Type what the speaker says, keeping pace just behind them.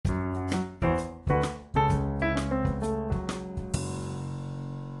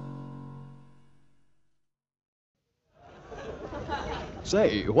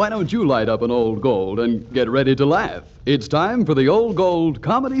Say, why don't you light up an Old Gold and get ready to laugh? It's time for the Old Gold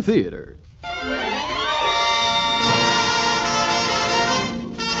Comedy Theater.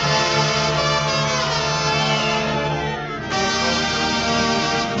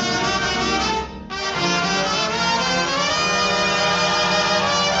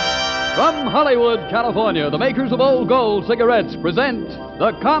 From Hollywood, California, the makers of Old Gold cigarettes present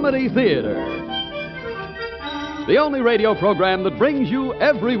the Comedy Theater. The only radio program that brings you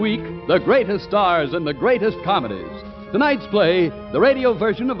every week the greatest stars and the greatest comedies. Tonight's play, the radio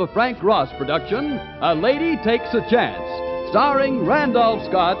version of the Frank Ross production, A Lady Takes a Chance, starring Randolph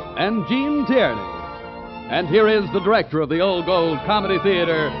Scott and Gene Tierney. And here is the director of the Old Gold Comedy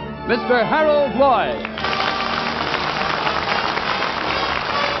Theater, Mr. Harold Lloyd.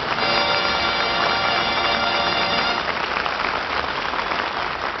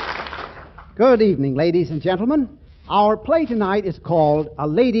 Good evening, ladies and gentlemen. Our play tonight is called A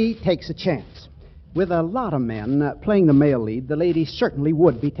Lady Takes a Chance. With a lot of men playing the male lead, the lady certainly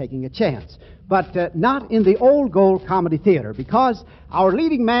would be taking a chance. But not in the Old Gold Comedy Theater, because our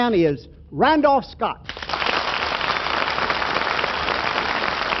leading man is Randolph Scott.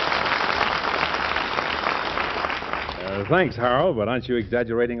 Thanks, Harold, but aren't you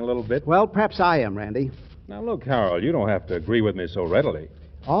exaggerating a little bit? Well, perhaps I am, Randy. Now, look, Harold, you don't have to agree with me so readily.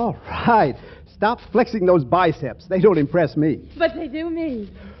 All right. Stop flexing those biceps. They don't impress me. But they do me.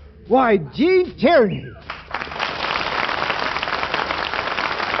 Why, Gene Tierney.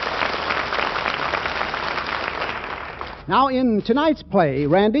 Now, in tonight's play,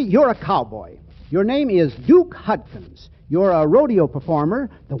 Randy, you're a cowboy. Your name is Duke Hudkins. You're a rodeo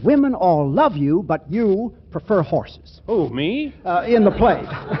performer. The women all love you, but you prefer horses. Oh, me? In the play.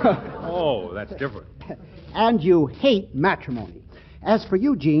 Oh, that's different. And you hate matrimony. As for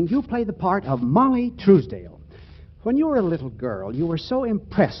you, Gene, you play the part of Molly Truesdale. When you were a little girl, you were so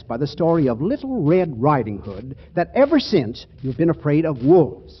impressed by the story of Little Red Riding Hood that ever since you've been afraid of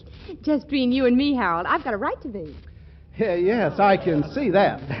wolves. Just between you and me, Harold, I've got a right to be. Yes, I can see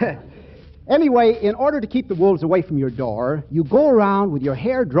that. Anyway, in order to keep the wolves away from your door, you go around with your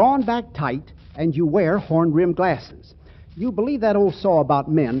hair drawn back tight and you wear horn-rimmed glasses. You believe that old saw about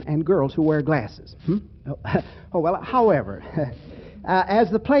men and girls who wear glasses? However... as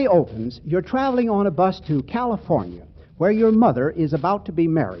the play opens, you're traveling on a bus to California, where your mother is about to be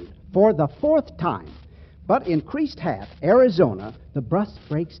married for the 4th time. But in Creased Hat, Arizona, the bus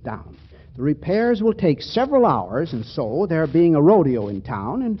breaks down. The repairs will take several hours, and so, there being a rodeo in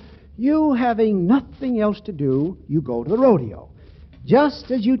town, and you having nothing else to do, you go to the rodeo. Just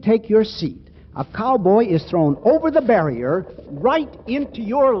as you take your seat, a cowboy is thrown over the barrier right into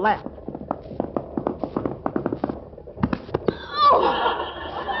your lap.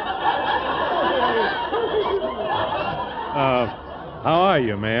 How are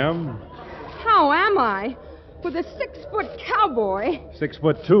you, ma'am? How am I? With a 6-foot cowboy.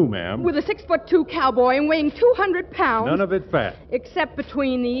 6'2", ma'am. With a 6'2" cowboy and weighing 200 pounds. None of it fat. Except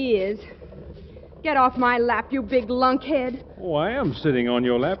between the ears. Get off my lap, you big lunkhead. Oh, I am sitting on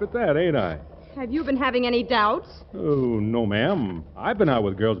your lap at that, ain't I? Have you been having any doubts? Oh, no, ma'am. I've been out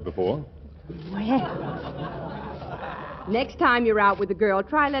with girls before. Well... Next time you're out with a girl,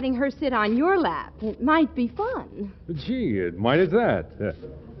 try letting her sit on your lap. It might be fun. Gee, it might as that.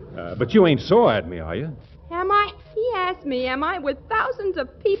 But you ain't sore at me, are you? Am I? He asked me, am I, with thousands of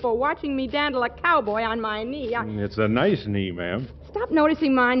people watching me dandle a cowboy on my knee. It's a nice knee, ma'am. Stop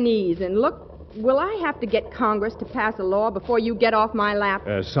noticing my knees and look, will I have to get Congress to pass a law before you get off my lap?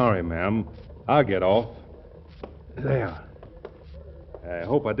 Sorry, ma'am. I'll get off. There. I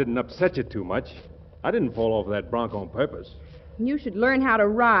hope I didn't upset you too much. I didn't fall off that bronc on purpose. You should learn how to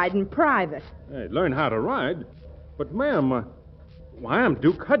ride in private. Hey, learn how to ride? But, ma'am, I'm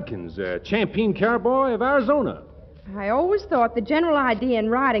Duke Hudkins, champion cowboy of Arizona. I always thought the general idea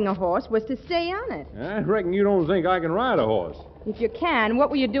in riding a horse was to stay on it. I reckon you don't think I can ride a horse. If you can, what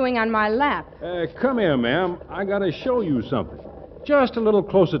were you doing on my lap? Come here, ma'am. I gotta show you something. Just a little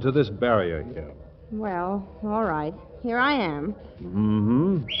closer to this barrier here. Well, all right. Here I am.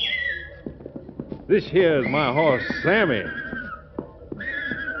 Mm-hmm. This here's my horse, Sammy.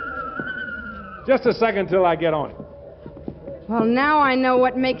 Just a second till I get on it. Well, now I know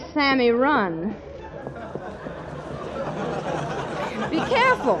what makes Sammy run. Be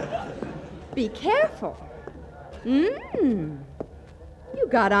careful. Be careful. You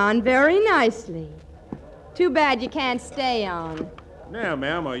got on very nicely. Too bad you can't stay on. Now,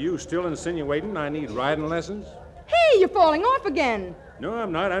 ma'am, are you still insinuating I need riding lessons? Hey, you're falling off again. No,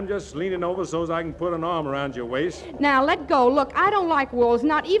 I'm not. I'm just leaning over so as I can put an arm around your waist Now, let go. Look, I don't like wolves,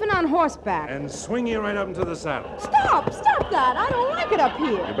 not even on horseback. and swing you right up into the saddle. Stop that. I don't like it up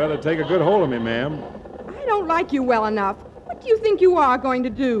You here. better take a good hold of me, ma'am. I don't like you well enough. What do you think you are going to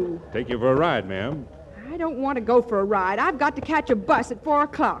do? Take you for a ride, ma'am. I don't want to go for a ride. I've got to catch a bus at 4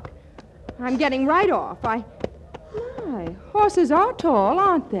 o'clock. I'm getting right off. My, horses are tall,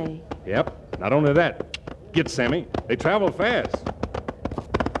 aren't they? Yep. Not only that. Get Sammy. They travel fast.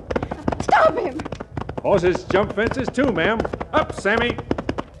 Stop him! Horses jump fences too, ma'am. Up, Sammy.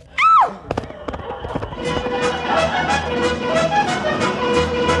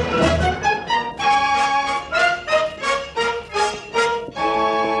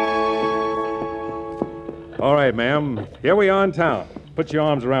 All right, ma'am. Here we are in town. Put your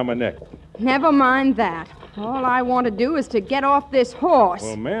arms around my neck. Never mind that. All I want to do is to get off this horse.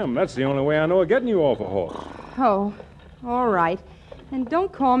 Well, ma'am, that's the only way I know of getting you off a horse. Oh, all right. And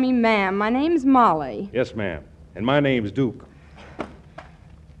don't call me ma'am. My name's Molly. Yes, ma'am. And my name's Duke.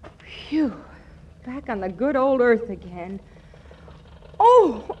 Phew. Back on the good old earth again.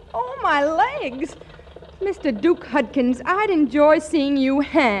 Oh, my legs. Mr. Duke Hudkins, I'd enjoy seeing you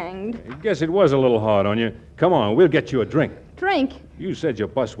hanged. I guess it was a little hard on you. Come on, we'll get you a drink. Drink? You said your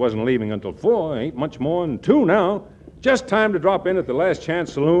bus wasn't leaving until 4. Ain't much more than 2 now. Just time to drop in at the Last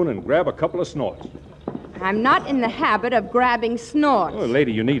Chance Saloon and grab a couple of snorts. I'm not in the habit of grabbing snorts. Well,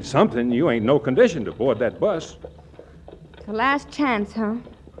 lady, you need something. You ain't no condition to board that bus. The last chance, huh?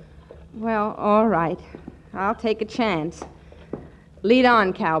 Well, all right. I'll take a chance. Lead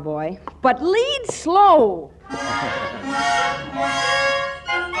on, cowboy. But lead slow.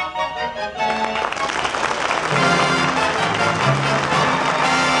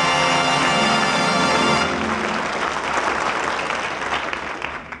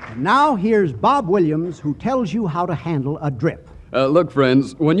 Now here's Bob Williams, who tells you how to handle a drip. Look,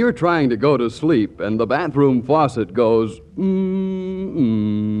 friends, when you're trying to go to sleep and the bathroom faucet goes,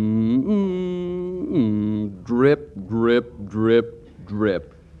 drip, drip, drip,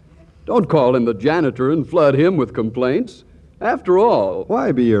 drip, don't call in the janitor and flood him with complaints. After all...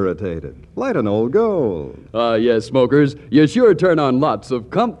 Why be irritated? Light an old gold. Yes, smokers, you sure turn on lots of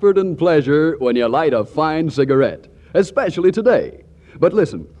comfort and pleasure when you light a fine cigarette, especially today. But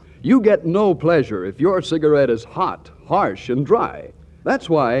listen, you get no pleasure if your cigarette is hot, harsh, and dry. That's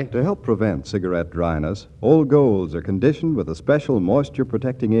why... To help prevent cigarette dryness, Old Golds are conditioned with a special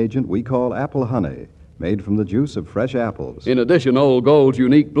moisture-protecting agent we call apple honey, made from the juice of fresh apples. In addition, Old Gold's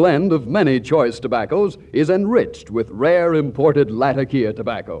unique blend of many choice tobaccos is enriched with rare imported Latakia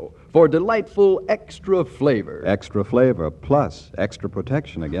tobacco for delightful extra flavor. Extra flavor plus extra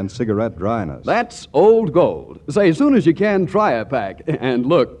protection against cigarette dryness. That's Old Gold. Say, as soon as you can, try a pack. And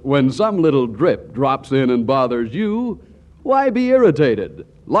look, when some little drip drops in and bothers you, why be irritated?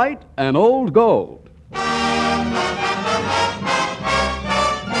 Light an Old Gold.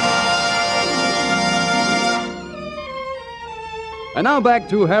 And now back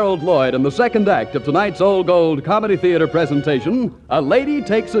to Harold Lloyd and the second act of tonight's Old Gold Comedy Theater presentation, A Lady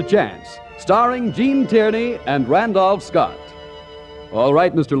Takes a Chance, starring Gene Tierney and Randolph Scott. All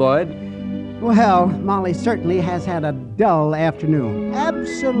right, Mr. Lloyd. Well, Molly certainly has had a dull afternoon.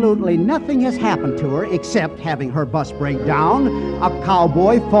 Absolutely nothing has happened to her except having her bus break down, a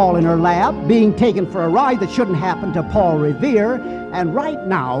cowboy fall in her lap, being taken for a ride that shouldn't happen to Paul Revere, and right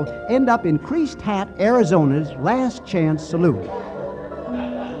now end up in Creased Hat, Arizona's Last Chance Saloon.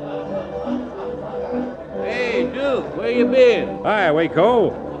 Hey, Duke, where you been? Hi,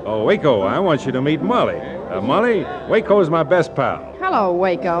 Waco. Oh, Waco, I want you to meet Molly. Molly, Waco's my best pal. Hello,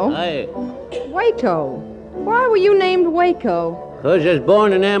 Waco. Hi. Waco. Why were you named Waco? 'Cause I was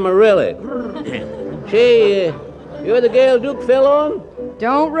born in Amarillo. Say, you're the Gale Duke fell on?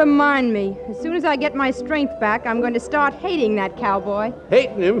 Don't remind me. As soon as I get my strength back, I'm going to start hating that cowboy.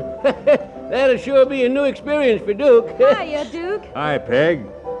 Hating him? That'll sure be a new experience for Duke. Hiya, Duke. Hi, Peg.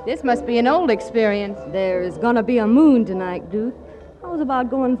 This must be an old experience. There's gonna be a moon tonight, Duke. How's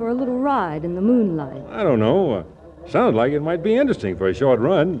about going for a little ride in the moonlight? I don't know. Sounds like it might be interesting for a short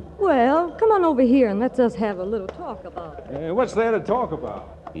run. Well, come on over here and let's us have a little talk about it. What's there to talk about?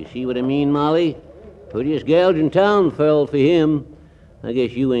 You see what I mean, Molly? Prettiest gals in town fell for him. I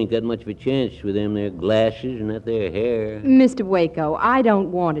guess you ain't got much of a chance with them there glasses and that there hair. Mr. Waco, I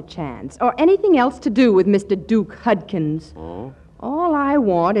don't want a chance or anything else to do with Mr. Duke Hudkins. Oh? All I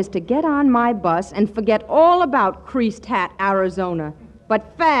want is to get on my bus and forget all about Creased Hat, Arizona.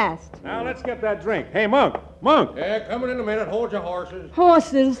 But fast. Now, let's get that drink. Hey, Monk. Monk. Yeah, coming in a minute. Hold your horses.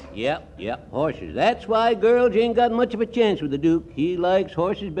 Horses. Yep, horses. That's why girls ain't got much of a chance with the Duke. He likes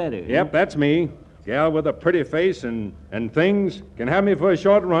horses better. Yep, that's me. Gal with a pretty face and things can have me for a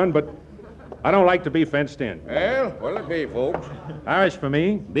short run, but I don't like to be fenced in. Well, what'll it be, folks? Irish for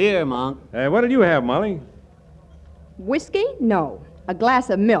me. Beer, Monk. What did you have, Molly? Whiskey? No. A glass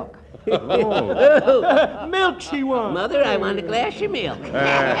of milk. Oh. Milk she wants. Mother, I want a glass of milk.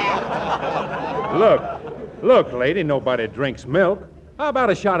 Look, lady, nobody drinks milk. How about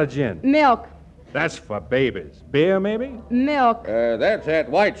a shot of gin? Milk. That's for babies. Beer, maybe? Milk. That's that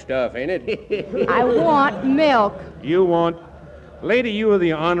white stuff, ain't it? I want milk. You want... Lady, you are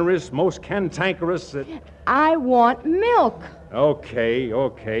the honorous, most cantankerous... I want milk.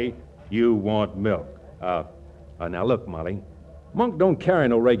 Okay. You want milk. Now look, Molly. Monk don't carry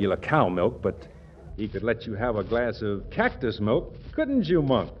no regular cow milk, but he could let you have a glass of cactus milk, couldn't you,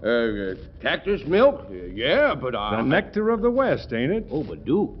 Monk? Cactus milk? Yeah, but The nectar of the West, ain't it? Oh, but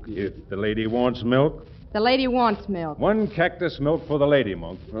Duke. If the lady wants milk, The lady wants milk. one cactus milk for the lady,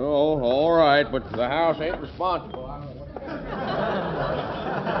 Monk. Oh, all right, but the house ain't responsible.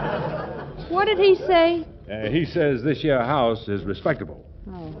 What did he say? He says this here house is respectable.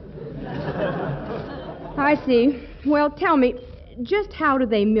 Oh. I see. Well, tell me, just how do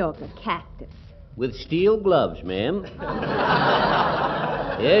they milk a cactus? With steel gloves, ma'am.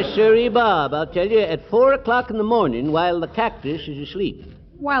 Yes, sirree, Bob. I'll tell you, at 4 o'clock in the morning while the cactus is asleep.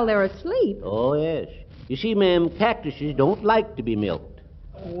 While they're asleep? Oh, yes. You see, ma'am, cactuses don't like to be milked.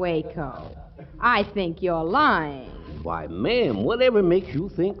 Waco, I think you're lying. Why, ma'am, whatever makes you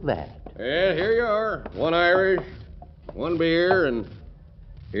think that? Well, here you are. One Irish, one beer, and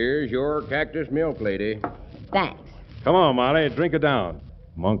here's your cactus milk, lady. Thanks. Come on, Molly, drink it down.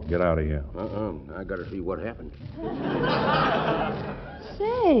 Monk, get out of here. I gotta see what happened.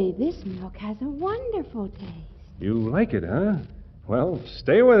 Say, this milk has a wonderful taste. You like it, huh? Well,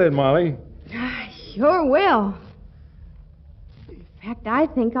 stay with it, Molly. I sure will. In fact, I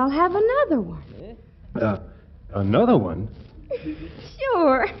think I'll have another one. Another one?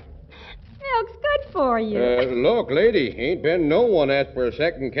 Sure. Milk's good for you. Look, lady, ain't been no one asked for a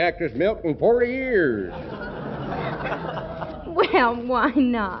second cactus milk in 40 years. Well, why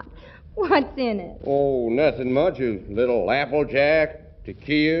not? What's in it? Oh, nothing much. A little applejack,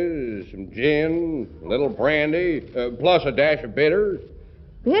 tequila, some gin, a little brandy, plus a dash of bitters.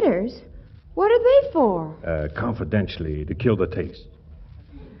 Bitters? What are they for? Confidentially, to kill the taste.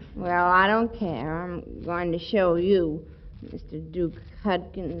 Well, I don't care. I'm going to show you, Mr. Duke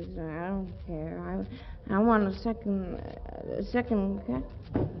Hudkins. I don't care. I want a second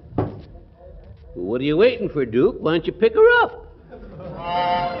What are you waiting for, Duke? Why don't you pick her up?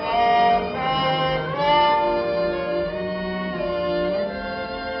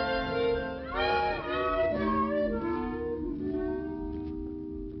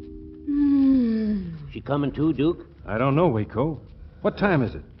 She coming too, Duke? I don't know, Waco. What time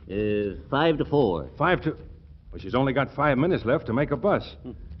is it? 5 to 4. 5 to... Well, she's only got 5 minutes left to make a bus.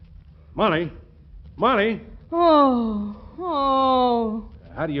 Molly? Molly? Oh.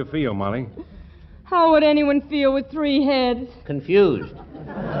 How do you feel, Molly? How would anyone feel with 3 heads? Confused.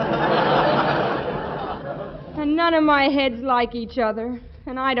 And none of my heads like each other.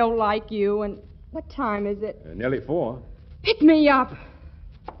 And I don't like you. And what time is it? Nearly 4. Pick me up.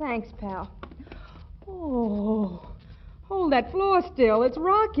 Thanks, pal. Oh. Hold that floor still. It's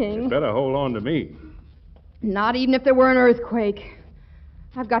rocking. You better hold on to me. Not even if there were an earthquake.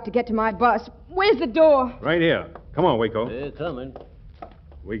 I've got to get to my bus. Where's the door? Right here. Come on, Waco. They're coming.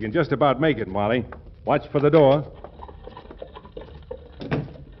 We can just about make it, Molly. Watch for the door.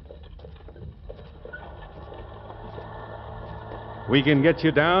 We can get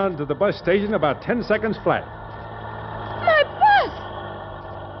you down to the bus station about 10 seconds flat. My bus!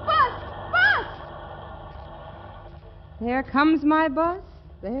 Bus! There comes my bus.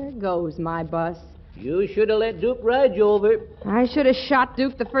 There goes my bus. You should have let Duke ride you over. I should have shot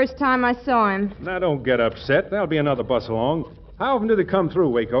Duke the first time I saw him. Now, don't get upset. There'll be another bus along. How often do they come through,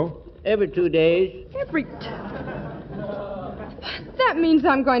 Waco? Every 2 days. That means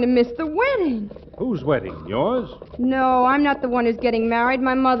I'm going to miss the wedding. Whose wedding? Yours? No, I'm not the one who's getting married.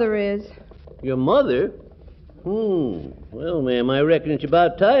 My mother is. Your mother? Well, ma'am, I reckon it's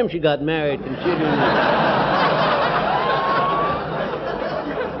about time she got married, considering...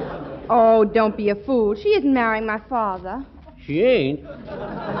 Oh, don't be a fool. She isn't marrying my father. She ain't.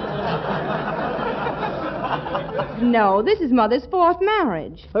 No, this is Mother's 4th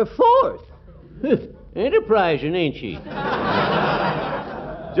marriage. Her 4th? Enterprising, ain't she?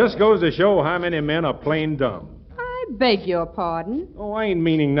 Just goes to show how many men are plain dumb. I beg your pardon. Oh, I ain't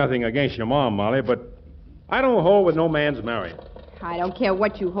meaning nothing against your mom, Molly, but I don't hold with no man's married. I don't care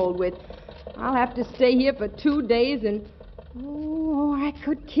what you hold with. I'll have to stay here for 2 days and... Oh, I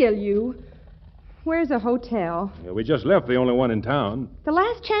could kill you. Where's a hotel? Yeah, we just left the only one in town. The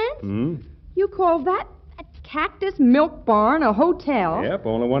Last Chance? Hmm? You call that cactus milk barn a hotel? Yep,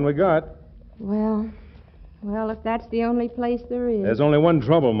 only one we got. Well, if that's the only place there is. There's only one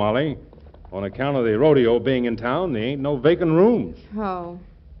trouble, Molly. On account of the rodeo being in town, there ain't no vacant rooms. Oh.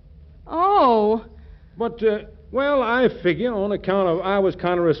 But, well, I figure on account of I was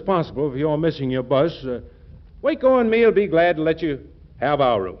kind of responsible for your missing your bus, Waco and me will be glad to let you have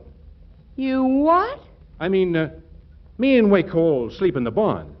our room. You what? I mean, me and Waco will sleep in the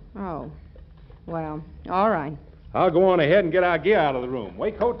barn. Oh. Well, all right. I'll go on ahead and get our gear out of the room.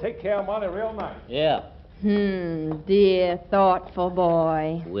 Waco, take care of Molly real nice. Yeah. Dear, thoughtful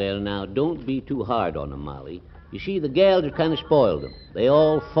boy. Well, now, don't be too hard on him, Molly. You see, the gals have kind of spoiled him. They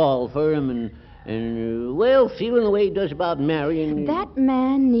all fall for him and, well, feeling the way he does about marrying. That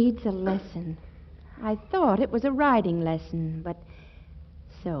man needs a lesson. I thought it was a riding lesson, but...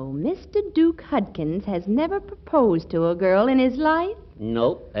 So, Mr. Duke Hudkins has never proposed to a girl in his life?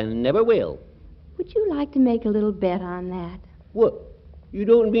 Nope, and never will. Would you like to make a little bet on that? What? You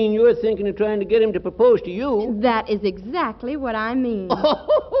don't mean you're thinking of trying to get him to propose to you? That is exactly what I mean.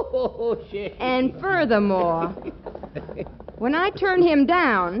 Oh, shit. And furthermore, when I turn him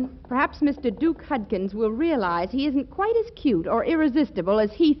down, perhaps Mr. Duke Hudkins will realize he isn't quite as cute or irresistible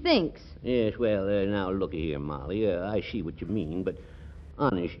as he thinks. Yes, well, now, look here, Molly. I see what you mean, but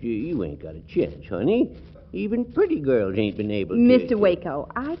honest, you ain't got a chance, honey. Even pretty girls ain't been able to... Mr. Waco,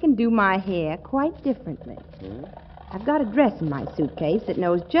 I can do my hair quite differently. I've got a dress in my suitcase that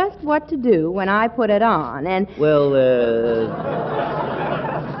knows just what to do when I put it on, and... Well,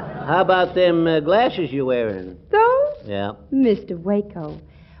 how about them glasses you're wearing? Those? Yeah. Mr. Waco,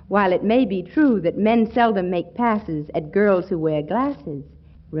 while it may be true that men seldom make passes at girls who wear glasses,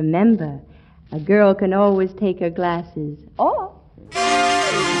 remember, a girl can always take her glasses off.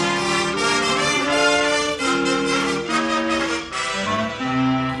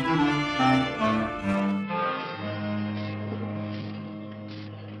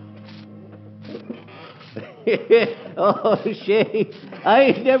 Oh, say, I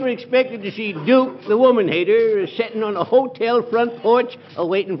ain't never expected to see Duke, the woman hater, sitting on a hotel front porch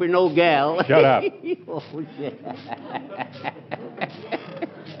waiting for no gal. Shut up. Oh, shit.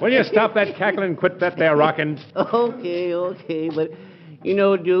 Will you stop that cackling and quit that there rocking? Okay, but, you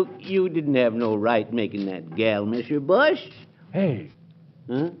know, Duke, you didn't have no right making that gal miss her bus. Hey.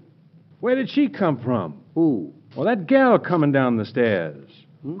 Huh? Where did she come from? Who? Well, that gal coming down the stairs.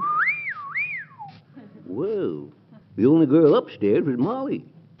 Well, the only girl upstairs was Molly.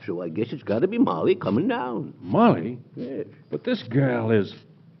 So I guess it's got to be Molly coming down. Molly? Yes. But this girl is...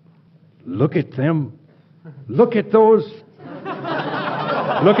 Look at them. Look at those...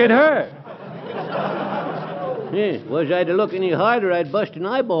 Look at her. Yeah, was I to look any harder, I'd bust an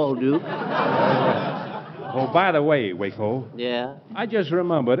eyeball, Duke. Oh, by the way, Waco. Yeah? I just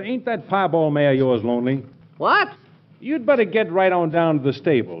remembered, ain't that piebald mare yours lonely? What? You'd better get right on down to the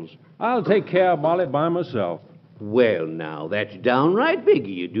stables. I'll take care of Molly by myself. Well, now, that's downright big of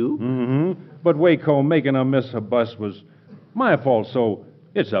you, Duke. Mm-hmm. But Waco, making her miss her bus was my fault, so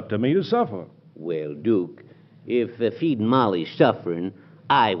it's up to me to suffer. Well, Duke, if feeding Molly's suffering,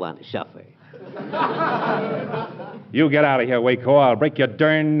 I want to suffer. You get out of here, Waco. I'll break your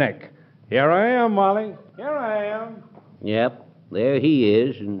darn neck. Here I am, Molly. Here I am. Yep, there he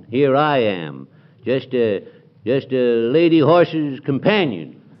is, and here I am. Just a lady horse's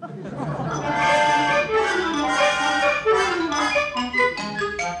companion.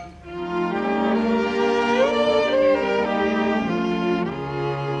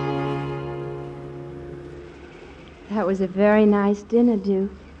 That was a very nice dinner,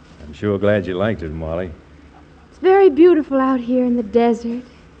 Duke. I'm sure glad you liked it, Molly. It's very beautiful out here in the desert,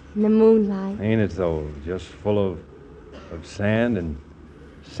 in the moonlight. Ain't it, though? Just full of sand and...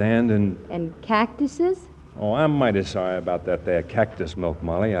 And cactuses? Oh, I'm mighty sorry about that there cactus milk,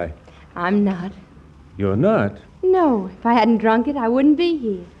 Molly. I'm not. You're not? No, if I hadn't drunk it, I wouldn't be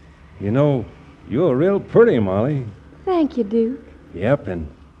here. You know, you're real pretty, Molly. Thank you, Duke. Yep, and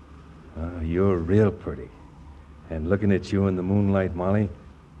you're real pretty. And looking at you in the moonlight, Molly,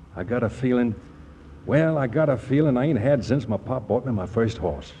 I got a feeling I ain't had since my pop bought me my first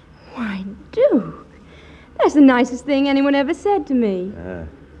horse. Why, Duke, that's the nicest thing anyone ever said to me.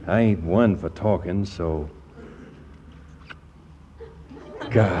 I ain't one for talking, so...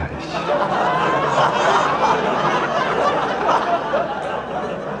 Gosh.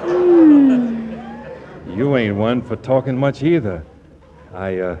 You ain't one for talking much either.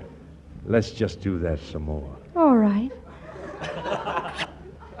 Let's just do that some more. All right.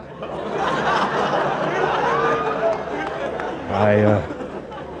 I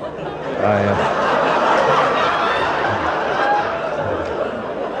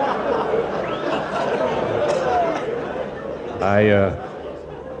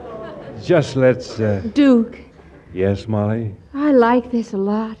Just let's, Duke, Yes, Molly? I like this a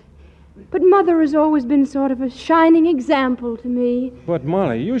lot. But Mother has always been sort of a shining example to me. But,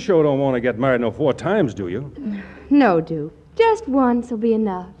 Molly, you sure don't want to get married no 4 times, do you? No, Duke. Just once will be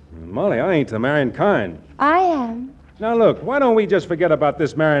enough. Molly, I ain't the marrying kind. I am. Now, look, why don't we just forget about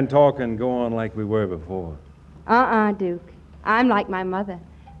this marrying talk and go on like we were before? Duke. I'm like my mother.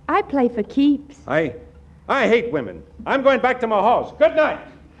 I play for keeps. I hate women. I'm going back to my house. Good night.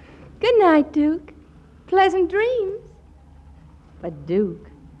 Good night, Duke. Pleasant dreams. But, Duke,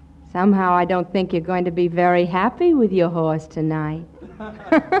 somehow I don't think you're going to be very happy with your horse tonight.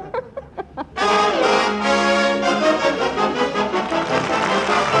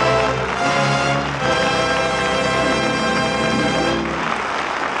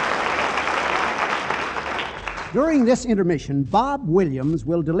 During this intermission, Bob Williams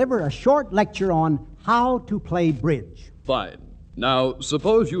will deliver a short lecture on how to play bridge. Fine. Now,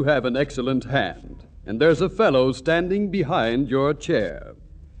 suppose you have an excellent hand, and there's a fellow standing behind your chair.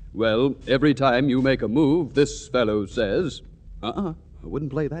 Well, every time you make a move, this fellow says, I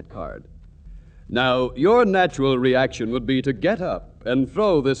wouldn't play that card. Now, your natural reaction would be to get up and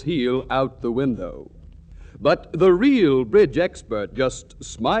throw this heel out the window. But the real bridge expert just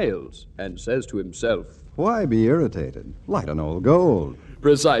smiles and says to himself, Why be irritated? Light an old gold.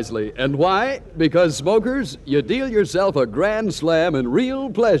 Precisely. And why? Because, smokers, you deal yourself a grand slam and real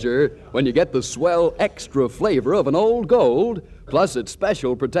pleasure when you get the swell extra flavor of an old gold, plus its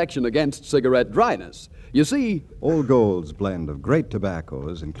special protection against cigarette dryness. You see, Old Gold's blend of great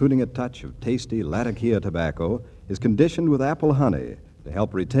tobaccos, including a touch of tasty Latakia tobacco, is conditioned with apple honey to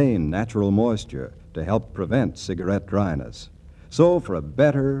help retain natural moisture, to help prevent cigarette dryness. So for a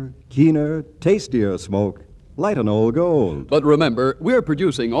better, keener, tastier smoke, light an Old Gold. but remember, we're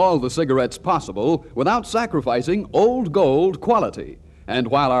producing all the cigarettes possible without sacrificing Old Gold quality. And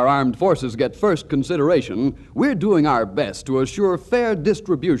while our armed forces get first consideration, we're doing our best to assure fair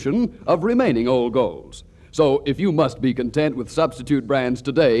distribution of remaining Old Golds. So if you must be content with substitute brands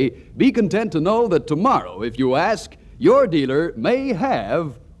today, be content to know that tomorrow, if you ask, your dealer may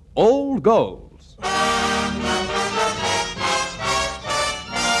have Old Golds.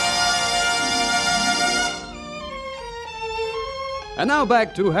 And now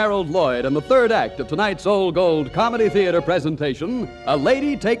back to Harold Lloyd and the third act of tonight's Old Gold Comedy Theater presentation, A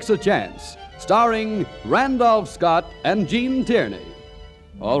Lady Takes a Chance, starring Randolph Scott and Gene Tierney.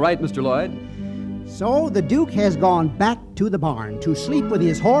 All right, Mr. Lloyd. So the Duke has gone back to the barn to sleep with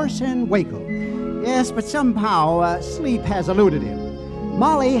his horse in Waco. Yes, but somehow sleep has eluded him.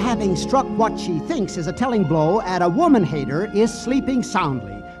 Molly, having struck what she thinks is a telling blow at a woman-hater, is sleeping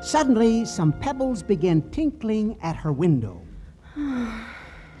soundly. Suddenly, some pebbles begin tinkling at her window.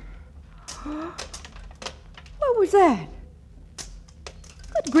 What was that?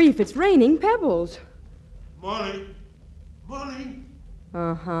 Good grief, it's raining pebbles. Molly! Molly!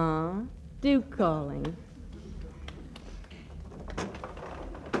 Uh-huh. Duke calling.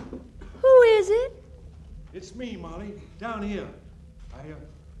 Who is it? It's me, Molly, down here.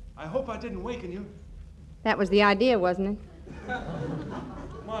 I hope I didn't waken you. That was the idea, wasn't it?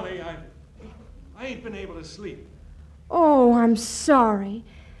 Molly, I ain't been able to sleep. Oh, I'm sorry.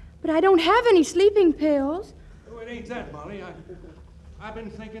 But I don't have any sleeping pills. Oh, it ain't that, Molly. I've been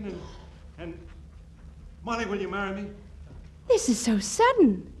thinking and... Molly, will you marry me? This is so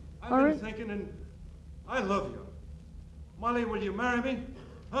sudden. I've been thinking and I love you. Molly, will you marry me?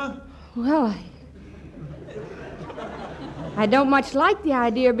 Huh? Well, I don't much like the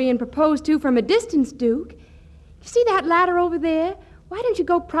idea of being proposed to from a distance, Duke. You see that ladder over there? Why don't you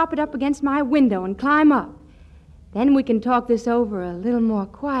go prop it up against my window and climb up? Then we can talk this over a little more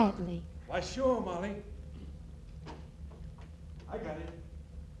quietly. Why, sure, Molly. I got it.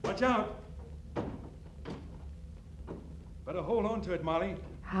 Watch out. Better hold on to it, Molly.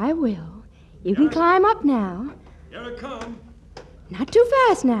 I will. You can climb up now. Here it come. Not too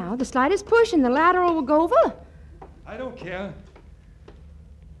fast now. The slightest push and the ladder will go over. I don't care.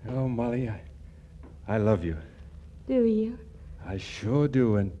 Oh, Molly, I love you. Do you? I sure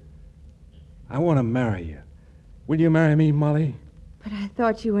do, and I want to marry you. Will you marry me, Molly? But I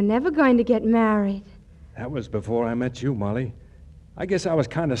thought you were never going to get married. That was before I met you, Molly. I guess I was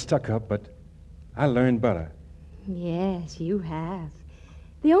kind of stuck up, but I learned better. Yes, you have.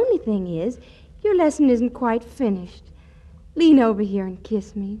 The only thing is, your lesson isn't quite finished. Lean over here and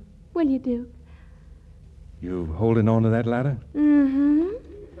kiss me. Will you, Duke? You holding on to that ladder? Mm-hmm.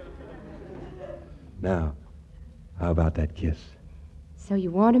 Now, how about that kiss? So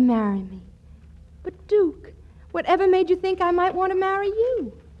you want to marry me. But, Duke, whatever made you think I might want to marry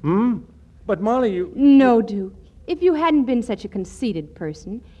you? But, Molly, you... No, Duke. If you hadn't been such a conceited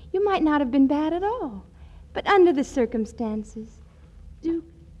person, you might not have been bad at all. But under the circumstances, Duke,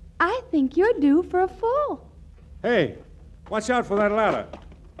 I think you're due for a fall. Hey, watch out for that ladder.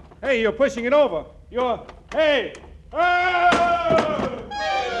 Hey, you're pushing it over. Hey! Oh!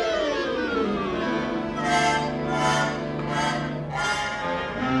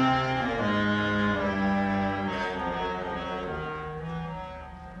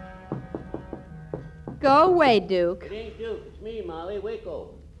 Go away, Duke. It ain't Duke. It's me, Molly.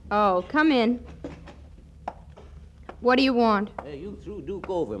 Waco. Oh, come in. What do you want? You threw Duke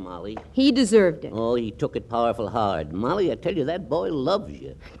over, Molly. He deserved it. Oh, he took it powerful hard. Molly, I tell you, that boy loves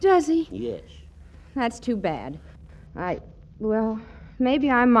you. Does he? Yes. That's too bad. Well,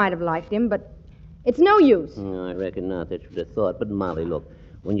 maybe I might have liked him, but it's no use. No, I reckon not. That's what I thought. But, Molly, look,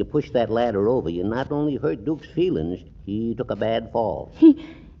 when you pushed that ladder over, you not only hurt Duke's feelings, he took a bad fall.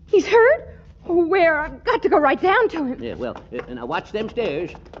 He's hurt? Oh, where? I've got to go right down to him. Yeah, well, now watch them stairs.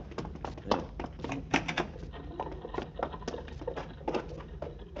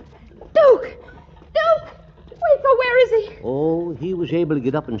 Duke! Waco, where is he? Oh, he was able to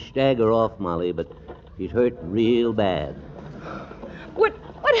get up and stagger off, Molly, but he's hurt real bad. What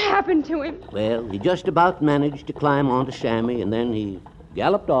happened to him? Well, he just about managed to climb onto Sammy, and then he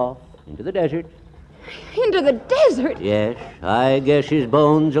galloped off into the desert. Into the desert? Yes, I guess his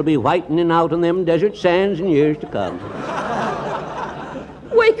bones will be whitening out on them desert sands in years to come.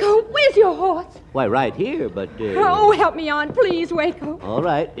 Waco, where's your horse? Why, right here, but... Oh, help me on, please, Waco. All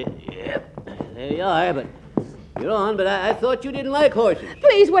right. There you are, but... You're on, but I thought you didn't like horses.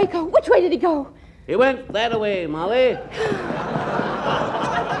 Please, Waco, which way did he go? He went that way, Molly.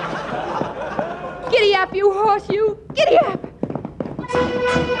 Giddy up, you horse, you! Giddy up!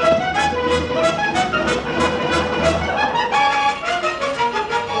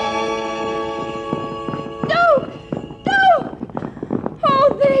 Duke!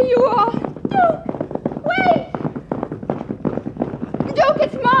 Oh, there you are! Duke! Wait! Duke,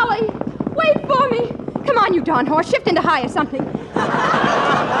 it's Molly! Wait for me! Come on, you darn horse, shift into high or something.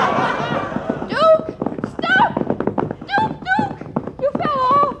 Duke! Stop! Duke! You fell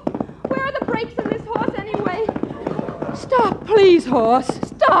off! Where are the brakes on this horse anyway? Stop, please, horse.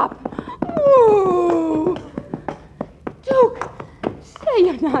 Stop. Ooh. Duke, say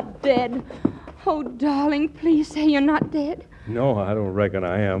you're not dead. Oh, darling, please say you're not dead. No, I don't reckon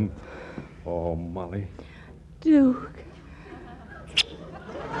I am. Oh, Molly. Duke.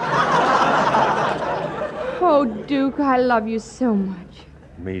 Oh, Duke, I love you so much.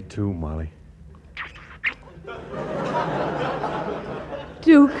 Me too, Molly.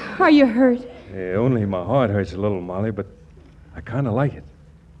 Duke, are you hurt? Only my heart hurts a little, Molly, but I kind of like it.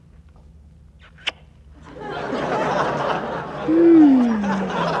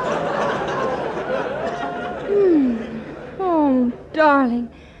 Oh, darling.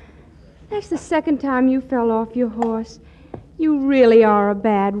 That's the second time you fell off your horse. You really are a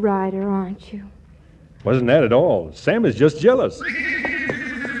bad rider, aren't you? Wasn't that at all. Sam is just jealous.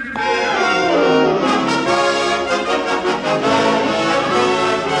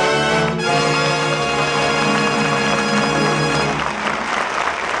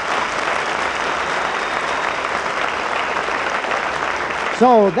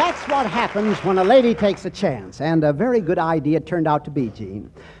 So that's what happens when a lady takes a chance, and a very good idea it turned out to be,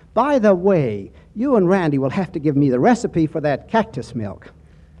 Gene. By the way, you and Randy will have to give me the recipe for that cactus milk.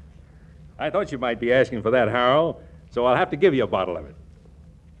 I thought you might be asking for that, Harold, so I'll have to give you a bottle of it.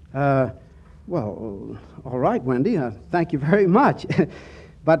 Well, all right, Wendy. Thank you very much.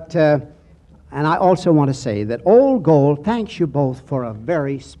 But, and I also want to say that Old Gold thanks you both for a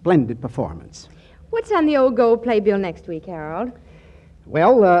very splendid performance. What's on the Old Gold playbill next week, Harold?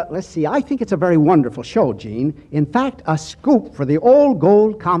 Well, let's see. I think it's a very wonderful show, Gene. In fact, a scoop for the Old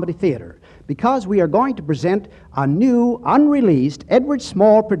Gold Comedy Theater, because we are going to present a new, unreleased Edward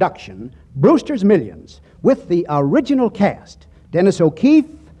Small production, Brewster's Millions, with the original cast, Dennis O'Keefe,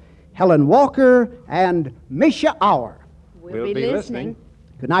 Helen Walker, and Misha Auer. We'll be listening.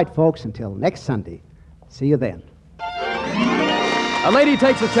 Good night, folks. Until next Sunday. See you then. A Lady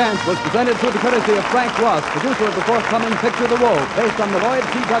Takes a Chance was presented through the courtesy of Frank Ross, producer of the forthcoming picture The Wolf, based on the Lloyd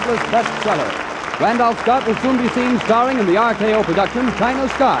T. Douglas bestseller. Randolph Scott will soon be seen starring in the RKO production China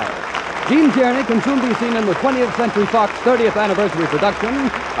Sky. Gene Tierney can soon be seen in the 20th Century Fox 30th anniversary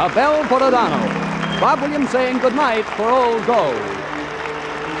production, A Bell for Adano. Bob Williams saying goodnight for Old Gold.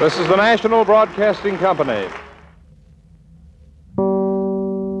 This is the National Broadcasting Company.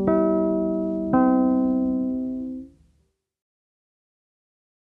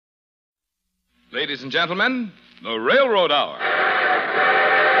 Ladies and gentlemen, the Railroad Hour.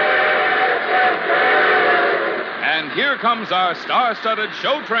 And here comes our star-studded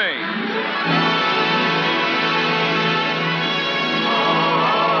show train.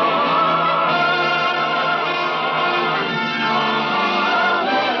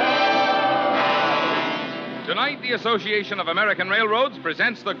 Tonight, the Association of American Railroads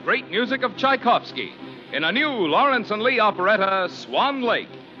presents the great music of Tchaikovsky in a new Lawrence and Lee operetta, Swan Lake,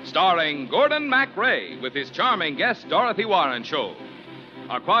 starring Gordon MacRae with his charming guest, Dorothy Warrenshow.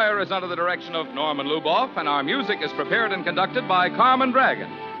 Our choir is under the direction of Norman Luboff, and our music is prepared and conducted by Carmen Dragon.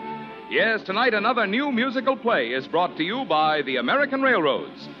 Yes, tonight another new musical play is brought to you by the American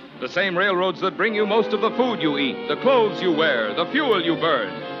Railroads, the same railroads that bring you most of the food you eat, the clothes you wear, the fuel you burn,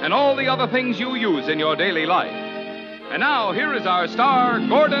 and all the other things you use in your daily life. And now, here is our star,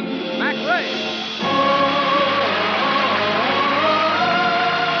 Gordon MacRae.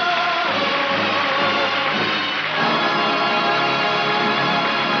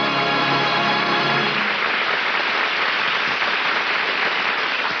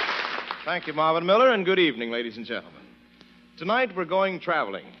 Thank you, Marvin Miller, and good evening, ladies and gentlemen. Tonight we're going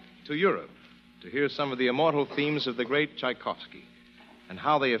traveling to Europe to hear some of the immortal themes of the great Tchaikovsky and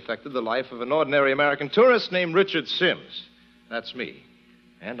how they affected the life of an ordinary American tourist named Richard Sims. That's me.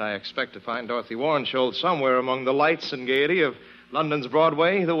 And I expect to find Dorothy Warrenshow somewhere among the lights and gaiety of London's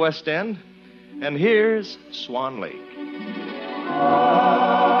Broadway, the West End. And here's Swan Lake.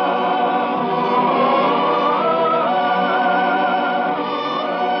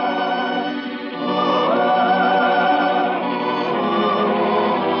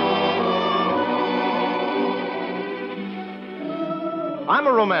 I'm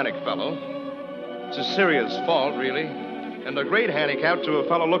a romantic fellow. It's a serious fault, really, and a great handicap to a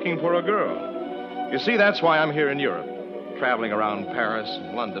fellow looking for a girl. You see, that's why I'm here in Europe, traveling around Paris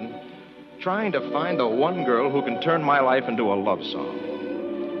and London, trying to find the one girl who can turn my life into a love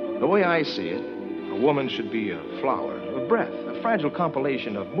song. The way I see it, a woman should be a flower, a breath, a fragile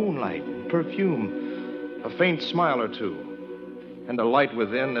compilation of moonlight and perfume, a faint smile or two, and a light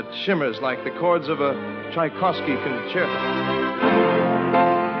within that shimmers like the chords of a Tchaikovsky concerto.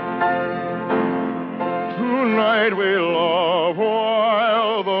 Tonight we love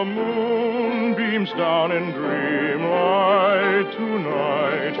while the moon beams down in dreamlight.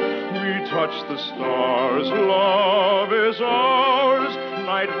 Tonight we touch the stars. Love is ours.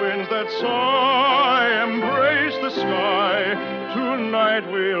 Night winds that sigh embrace the sky. Tonight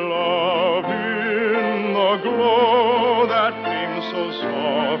we love in the glow that gleams so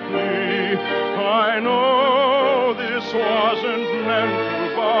softly. I know this wasn't meant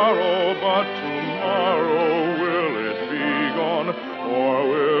to borrow, but tomorrow will it be gone, or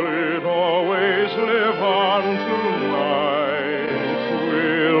will it always live on? Tonight we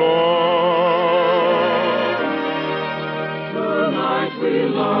love. Tonight we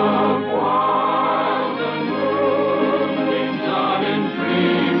love while the moon gleams out in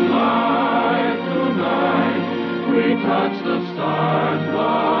dreamlight. Tonight we touch the stars.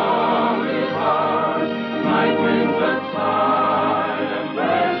 Love is ours. Night winds that sigh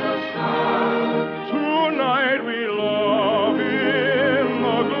embrace the sky. Tonight we love in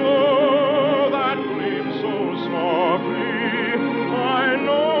the glow that gleams so softly. I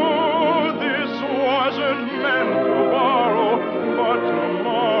know this wasn't meant to borrow, but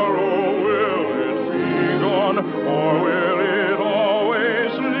tomorrow will it be gone, or will it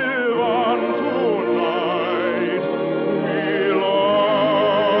always live on? Tonight we love.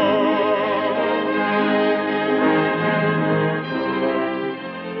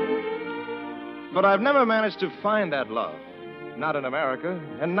 But I've never managed to find that love. Not in America,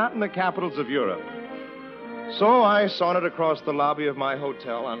 and not in the capitals of Europe. So I sauntered across the lobby of my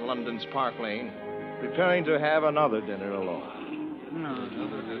hotel on London's Park Lane, preparing to have another dinner alone. Another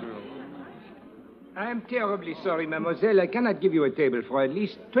dinner alone. I'm terribly sorry, mademoiselle. I cannot give you a table for at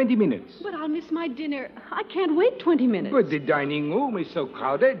least 20 minutes. But I'll miss my dinner. I can't wait 20 minutes. But the dining room is so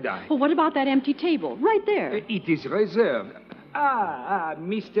crowded. Well, what about that empty table? Right there. It is reserved.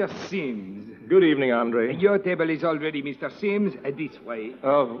 Mr. Sims. Good evening, Andre. Your table is already, Mr. Sims. This way.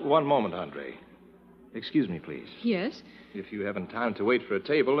 One moment, Andre. Excuse me, please. Yes? If you haven't time to wait for a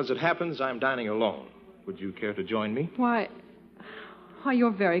table, as it happens, I'm dining alone. Would you care to join me? Why,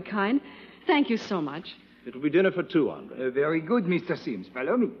 you're very kind. Thank you so much. It will be dinner for two, Andre. Very good, Mr. Sims.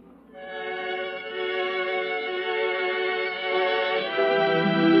 Follow me.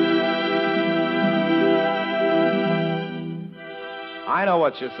 I know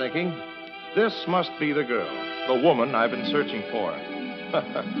what you're thinking. This must be the girl, the woman I've been searching for.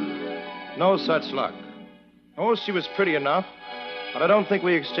 No such luck. Oh, she was pretty enough, but I don't think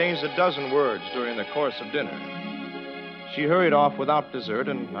we exchanged a dozen words during the course of dinner. She hurried off without dessert,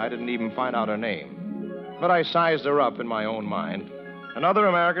 and I didn't even find out her name. But I sized her up in my own mind. Another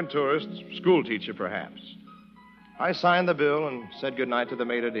American tourist, schoolteacher perhaps. I signed the bill and said goodnight to the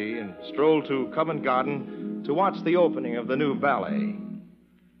maitre d' and strolled to Covent Garden to watch the opening of the new ballet.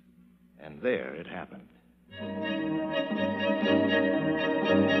 And there it happened.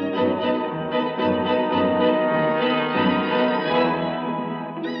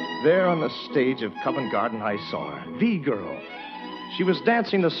 There on the stage of Covent Garden, I saw her, the girl. She was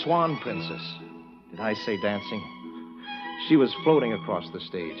dancing the Swan Princess. Did I say dancing? She was floating across the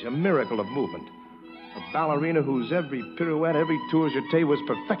stage, a miracle of movement. A ballerina whose every pirouette, every tour jeté was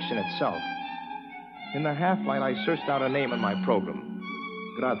perfection itself. In the half-light, I searched out a name in my program.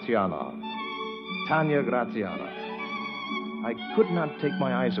 Graziano. Tanya Graziano. I could not take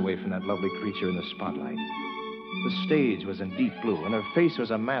my eyes away from that lovely creature in the spotlight. The stage was in deep blue, and her face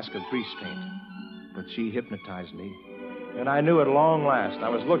was a mask of grease paint. But she hypnotized me, and I knew at long last I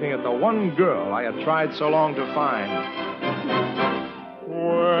was looking at the one girl I had tried so long to find.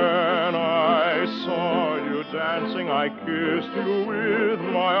 When I saw you dancing, I kissed you with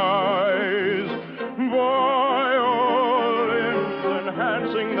my eyes. Violins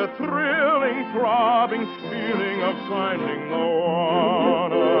enhancing the thrilling, throbbing feeling of finding the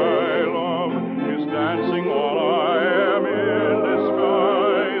one I love is dancing while I am in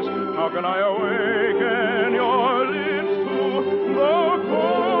disguise. How can I awaken your lips to the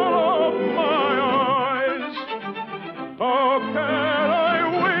call of my eyes? How can I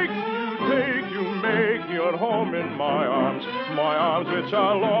wake you, take you, make you at home in my arms which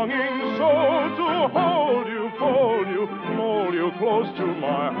are longing so to hold you, fold you, mold you close to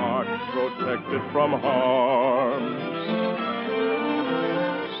my heart, protected from harms.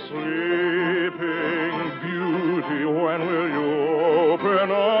 Sleeping beauty, when will you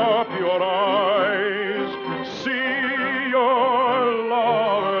open up your eyes? See your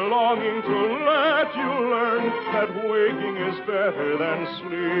lover longing to let you learn that waking is better than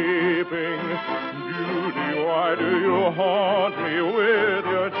sleeping. Beauty, why do you haunt me with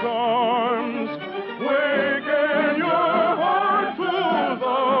your charms? Waken your heart to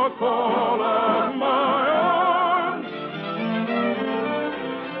the call of my arms.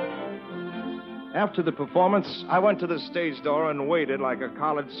 After the performance, I went to the stage door and waited like a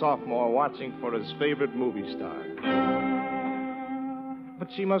college sophomore watching for his favorite movie star.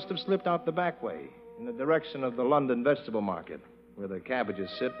 But she must have slipped out the back way, in the direction of the London vegetable market, where the cabbages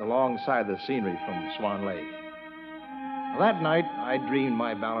sit alongside the scenery from Swan Lake. That night, I dreamed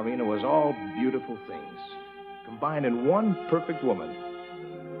my ballerina was all beautiful things, combined in one perfect woman.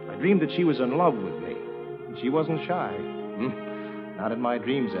 I dreamed that she was in love with me, and she wasn't shy. Not in my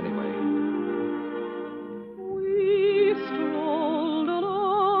dreams, anyway. We strolled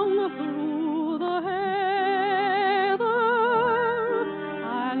along through the heather,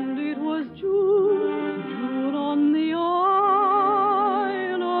 and it was June, June on the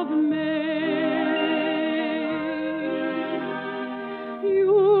Isle of May.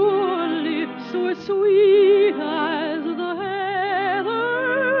 Your lips were sweet as the heather.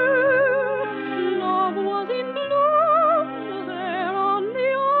 Love was in bloom there on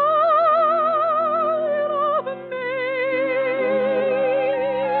the Isle of May.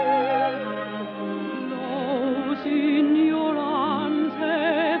 Close in your arms,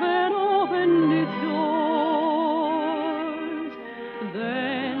 heaven opened its doors.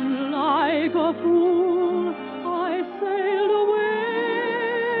 Then, like a fool, I sailed away.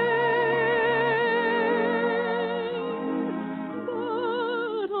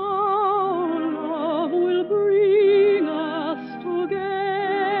 But our love will bring us together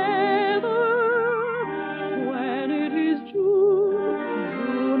when it is June,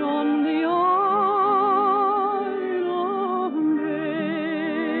 June on the Isle of May.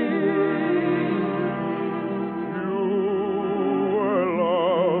 You were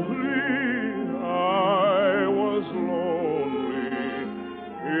lovely, I was lonely.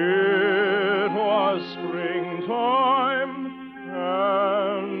 It was springtime,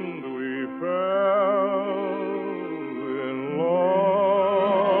 and we fell in love.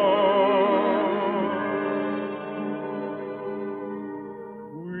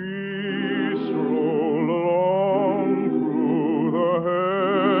 We strolled along through the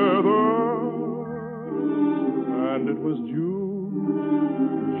heather, and it was June,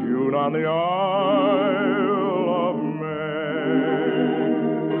 June on the Isle of May.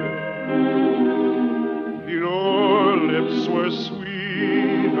 Your lips were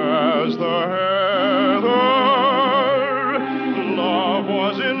sweet as the heather. Love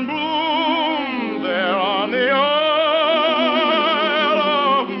was in bloom there on the Isle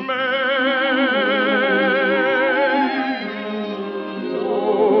of May.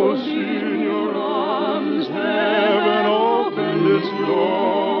 Close in your arms,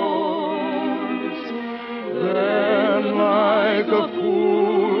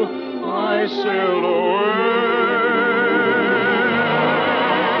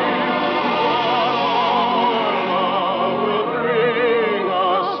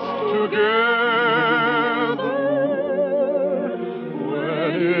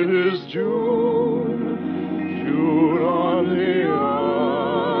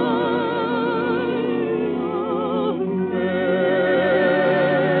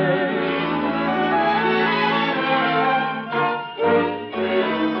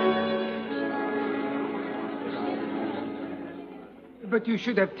 but you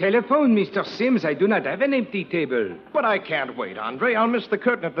should have telephoned Mr. Sims. I do not have an empty table. But I can't wait, Andre. I'll miss the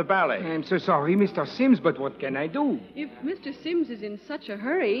curtain at the ballet. I'm so sorry, Mr. Sims, but what can I do? If Mr. Sims is in such a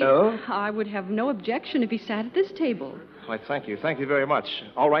hurry, Oh? I would have no objection if he sat at this table. Why, thank you. Thank you very much.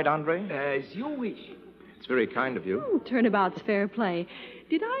 All right, Andre? As you wish. It's very kind of you. Oh, turnabout's fair play.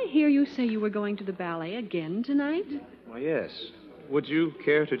 Did I hear you say you were going to the ballet again tonight? Why, yes. Would you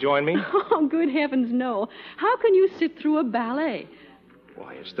care to join me? Oh, good heavens, no. How can you sit through a ballet?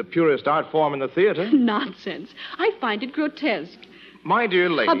 Why, it's the purest art form in the theater. Nonsense. I find it grotesque. My dear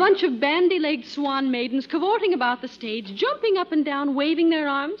lady. A bunch of bandy-legged swan maidens cavorting about the stage, jumping up and down, waving their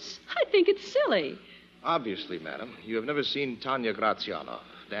arms. I think it's silly. Obviously, madam, you have never seen Tanya Graziano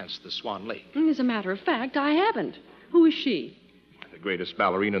dance the Swan Lake. As a matter of fact, I haven't. Who is she? The greatest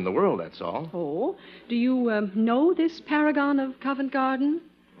ballerina in the world, that's all. Oh, do you know this paragon of Covent Garden?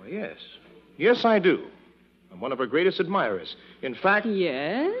 Well, yes. Yes, I do. I'm one of her greatest admirers. In fact...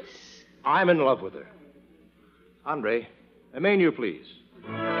 Yes? I'm in love with her. Andre, a menu, please.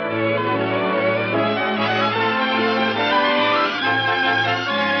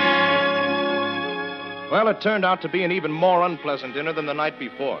 Well, it turned out to be an even more unpleasant dinner than the night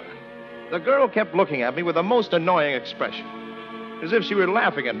before. The girl kept looking at me with a most annoying expression, as if she were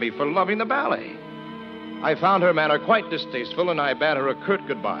laughing at me for loving the ballet. I found her manner quite distasteful, and I bade her a curt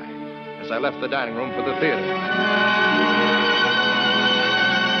goodbye as I left the dining room for the theater.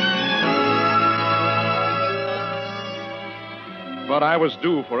 But I was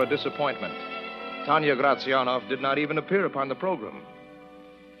due for a disappointment. Tanya Grazianov did not even appear upon the program.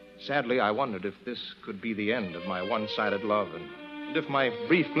 Sadly, I wondered if this could be the end of my one-sided love, and if my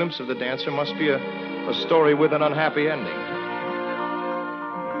brief glimpse of the dancer must be a story with an unhappy ending.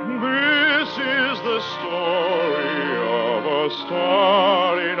 This is the story of a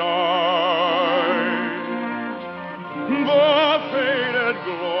starry night, the faded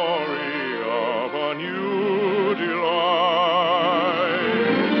glory of a new delight.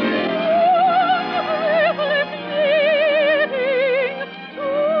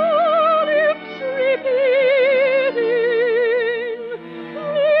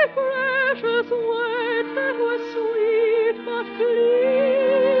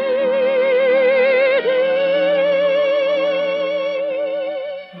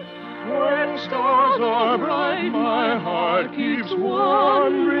 Keeps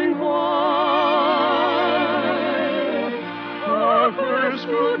wondering why our first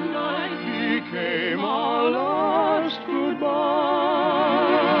good night became our last goodbye.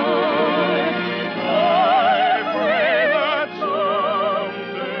 I pray that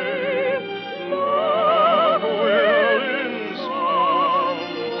someday love will in some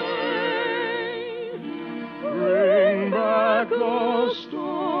way bring back the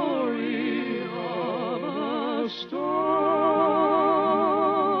story of a star.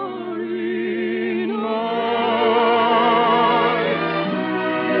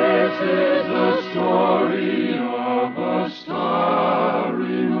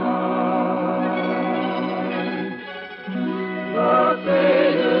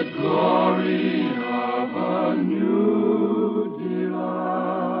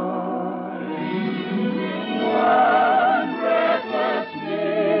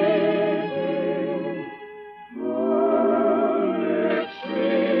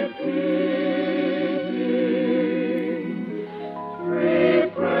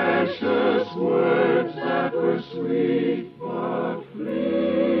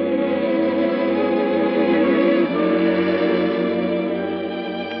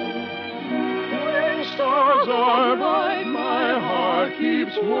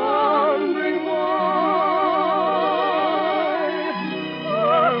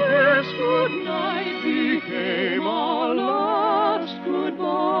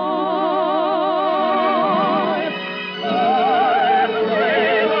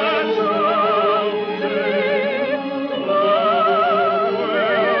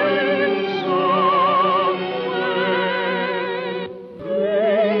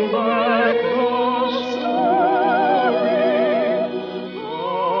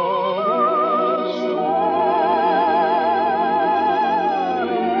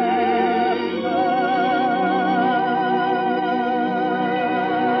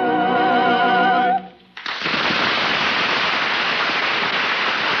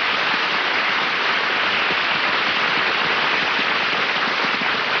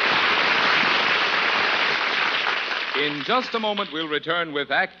 In just a moment, we'll return with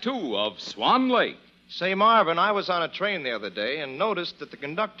Act Two of Swan Lake. Say, Marvin, I was on a train the other day and noticed that the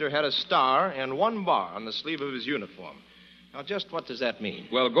conductor had a star and one bar on the sleeve of his uniform. Now, just what does that mean?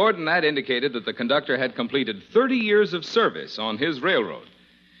 Well, Gordon, that indicated that the conductor had completed 30 years of service on his railroad.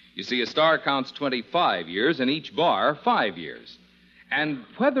 You see, a star counts 25 years, and each bar 5 years. And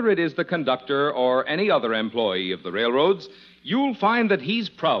whether it is the conductor or any other employee of the railroads, you'll find that he's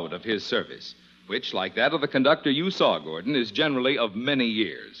proud of his service, which, like that of the conductor you saw, Gordon, is generally of many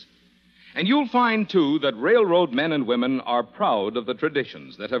years. And you'll find, too, that railroad men and women are proud of the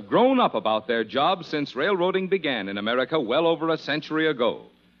traditions that have grown up about their jobs since railroading began in America well over a century ago.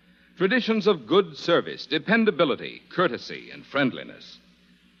 Traditions of good service, dependability, courtesy, and friendliness.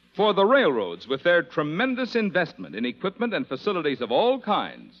 For the railroads, with their tremendous investment in equipment and facilities of all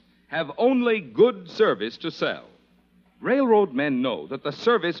kinds, have only good service to sell. Railroad men know that the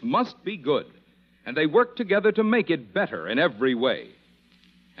service must be good, and they work together to make it better in every way.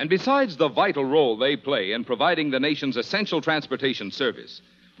 And besides the vital role they play in providing the nation's essential transportation service,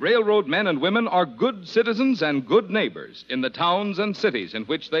 railroad men and women are good citizens and good neighbors in the towns and cities in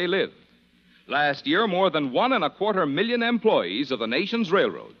which they live. Last year, more than 1.25 million employees of the nation's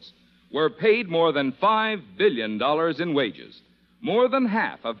railroads were paid more than $5 billion in wages, more than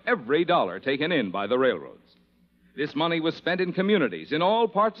half of every dollar taken in by the railroads. This money was spent in communities in all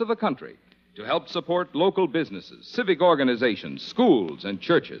parts of the country to help support local businesses, civic organizations, schools, and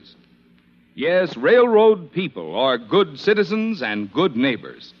churches. Yes, railroad people are good citizens and good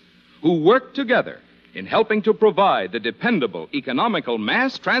neighbors who work together in helping to provide the dependable, economical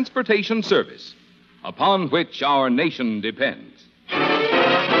mass transportation service upon which our nation depends.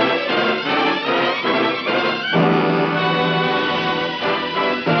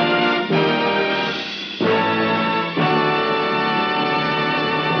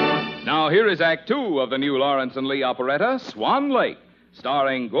 Now, here is Act Two of the new Lawrence and Lee operetta, Swan Lake,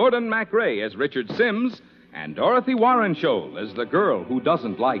 starring Gordon MacRae as Richard Sims and Dorothy Warrenshoel as the girl who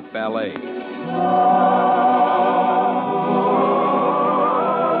doesn't like ballet.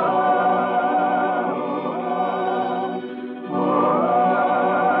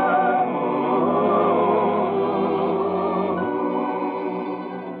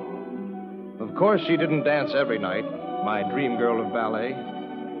 Of course, she didn't dance every night, my dream girl of ballet.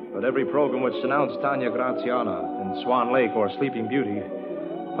 But every program which announced Tanya Graziana in Swan Lake or Sleeping Beauty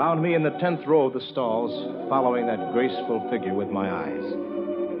found me in the 10th row of the stalls, following that graceful figure with my eyes.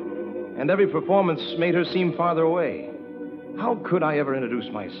 And every performance made her seem farther away. How could I ever introduce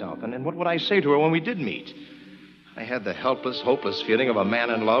myself? And what would I say to her when we did meet? I had the helpless, hopeless feeling of a man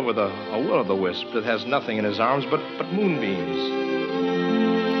in love with a will-o'-the-wisp that has nothing in his arms but moonbeams.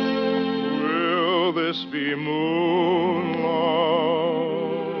 Will this be moonlight?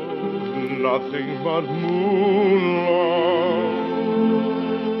 Nothing but moonlight.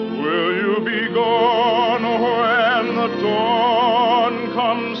 Will you be gone when the dawn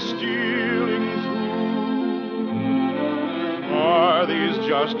comes stealing through? Are these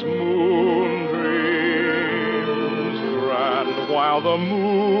just moon dreams, grand while the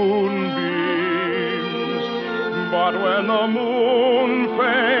moon beams? But when the moon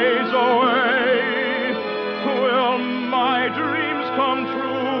fades away, will my dreams come true?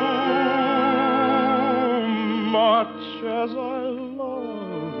 Much as I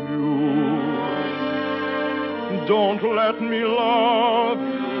love you, don't let me love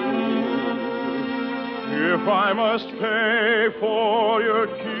you. If I must pay for your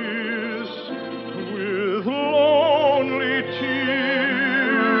kiss with lonely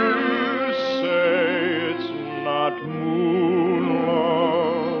tears, say it's not moon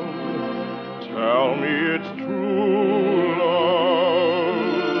love. Tell me it's true love.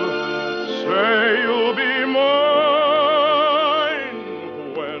 Say you'll be mine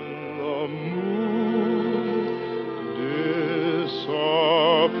when the moon disappears.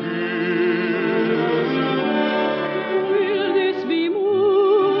 Will this be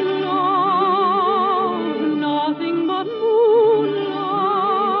moonlight?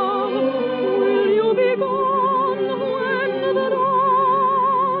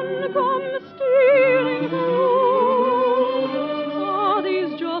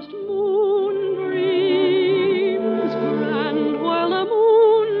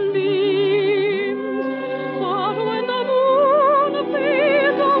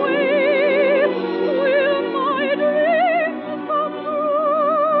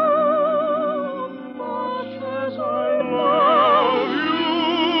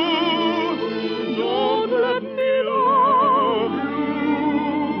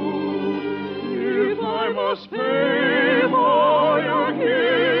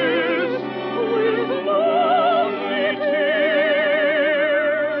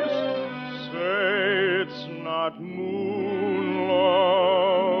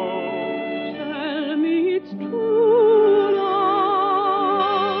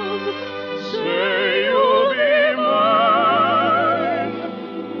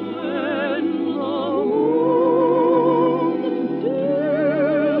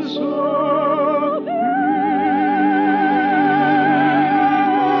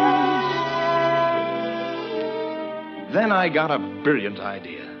 got a brilliant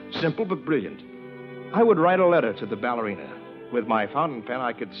idea. Simple but brilliant. I would write a letter to the ballerina. With my fountain pen,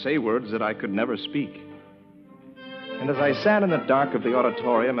 I could say words that I could never speak. And as I sat in the dark of the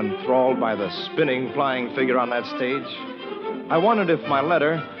auditorium, enthralled by the spinning, flying figure on that stage, I wondered if my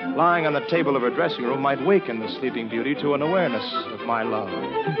letter, lying on the table of her dressing room, might waken the sleeping beauty to an awareness of my love.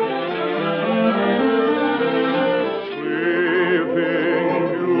 Sleeping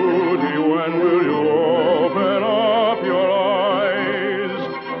beauty, when will you open up your eyes?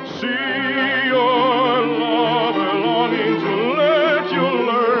 See your lover longing to let you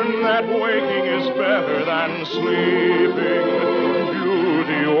learn that waking is better than sleeping.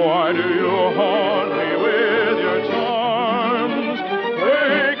 Beauty, why do you haunt me with your charms?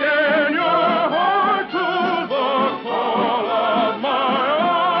 Waken your heart to the call of my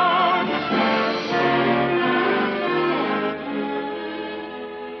arms.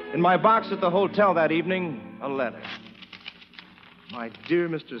 In my box at the hotel that evening, a letter. My dear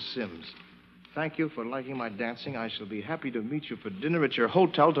Mr. Sims, thank you for liking my dancing. I shall be happy to meet you for dinner at your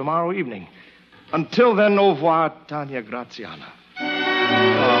hotel tomorrow evening. Until then, au revoir, Tanya Graziana.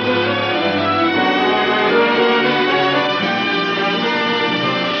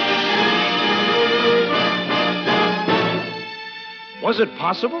 Was it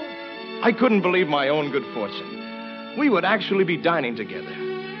possible? I couldn't believe my own good fortune. We would actually be dining together.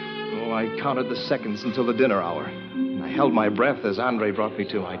 Oh, I counted the seconds until the dinner hour. I held my breath as Andre brought me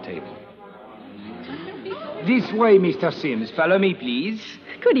to my table. This way, Mr. Sims. Follow me, please.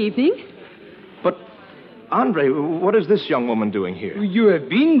 Good evening. But, Andre, what is this young woman doing here? You have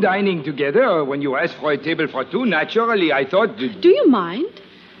been dining together. When you asked for a table for two, naturally, I thought... Do you mind?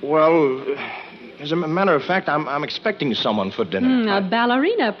 Well, as a matter of fact, I'm expecting someone for dinner. A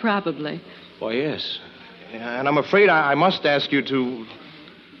ballerina, probably. Why, yes. And I'm afraid I must ask you to...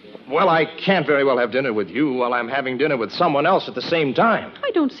 Well, I can't very well have dinner with you while I'm having dinner with someone else at the same time.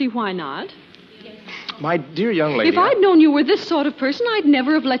 I don't see why not. My dear young lady... If I'd known you were this sort of person, I'd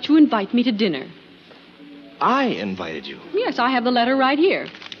never have let you invite me to dinner. I invited you. Yes, I have the letter right here.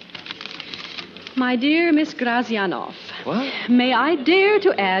 My dear Miss Grazianoff. What? May I dare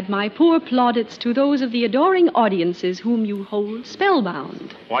to add my poor plaudits to those of the adoring audiences whom you hold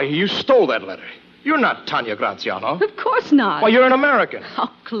spellbound. Why, you stole that letter. You're not Tanya Graziano. Of course not. Why, you're an American. How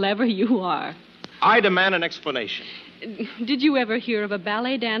clever you are. I demand an explanation. Did you ever hear of a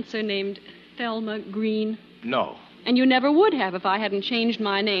ballet dancer named Thelma Green? No. And you never would have if I hadn't changed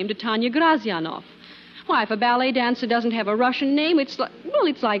my name to Tanya Grazianoff. Why, if a ballet dancer doesn't have a Russian name, it's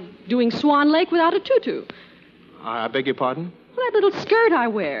like doing Swan Lake without a tutu. I beg your pardon? Well, that little skirt I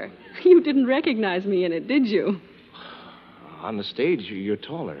wear. You didn't recognize me in it, did you? On the stage, you're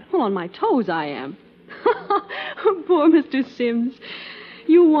taller. Well, on my toes I am. Poor Mr. Sims.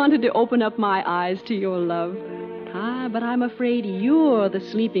 You wanted to open up my eyes to your love. But I'm afraid you're the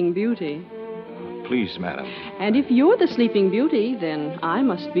sleeping beauty. Please, madam. And if you're the sleeping beauty, then I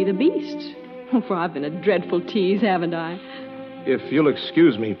must be the beast. For I've been a dreadful tease, haven't I? If you'll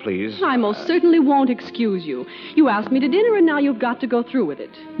excuse me, please. I most certainly won't excuse you. You asked me to dinner, and now you've got to go through with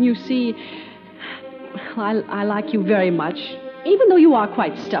it. You see, I like you very much, even though you are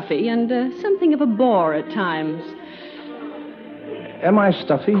quite stuffy and something of a bore at times. Am I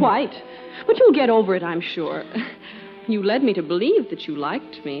stuffy? Quite. But you'll get over it, I'm sure. You led me to believe that you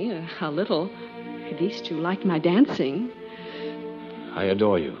liked me a little. At least you liked my dancing. I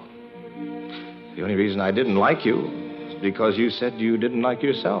adore you. The only reason I didn't like you is because you said you didn't like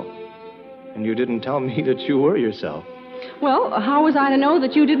yourself. And you didn't tell me that you were yourself. Well, how was I to know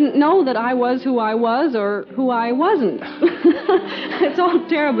that you didn't know that I was who I was or who I wasn't? It's all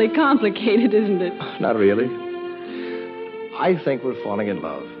terribly complicated, isn't it? Not really. I think we're falling in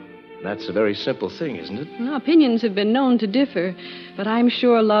love. That's a very simple thing, isn't it? Well, opinions have been known to differ, but I'm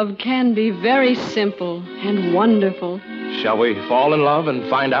sure love can be very simple and wonderful. Shall we fall in love and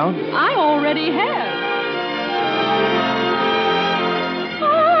find out? I already have.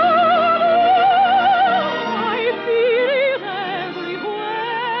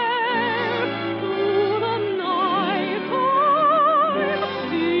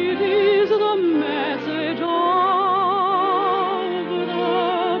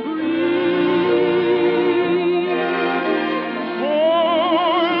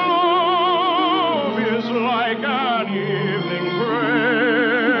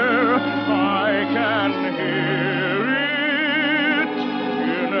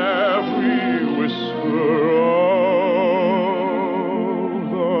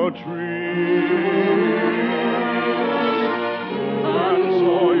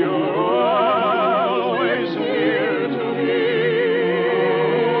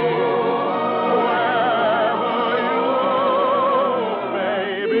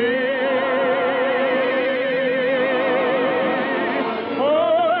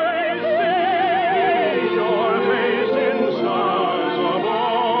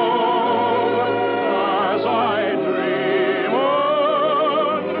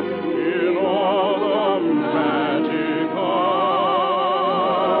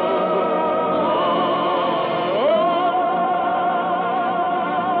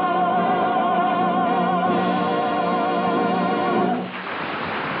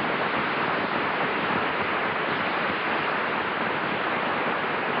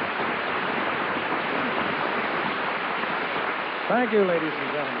 Thank you, ladies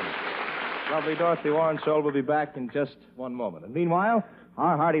and gentlemen. Lovely Dorothy Warren-Scholl will be back in just one moment. And meanwhile,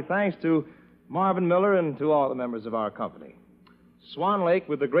 our hearty thanks to Marvin Miller and to all the members of our company. Swan Lake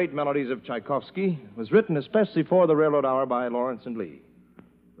with the Great Melodies of Tchaikovsky was written especially for the Railroad Hour by Lawrence and Lee.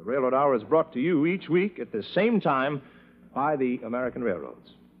 The Railroad Hour is brought to you each week at the same time by the American Railroads.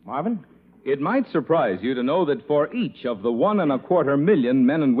 Marvin? It might surprise you to know that for each of the 1.25 million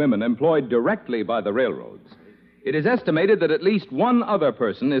men and women employed directly by the railroads, it is estimated that at least one other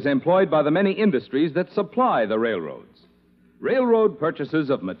person is employed by the many industries that supply the railroads. Railroad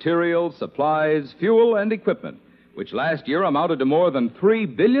purchases of materials, supplies, fuel, and equipment, which last year amounted to more than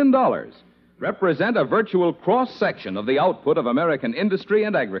 $3 billion, represent a virtual cross-section of the output of American industry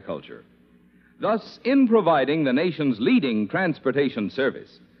and agriculture. Thus, in providing the nation's leading transportation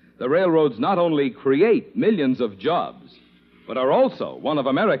service, the railroads not only create millions of jobs, but are also one of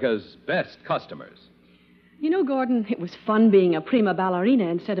America's best customers. You know, Gordon, it was fun being a prima ballerina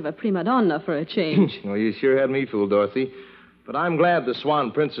instead of a prima donna for a change. Well, you sure had me fooled, Dorothy. But I'm glad the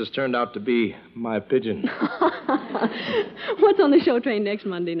Swan Princess turned out to be my pigeon. What's on the show train next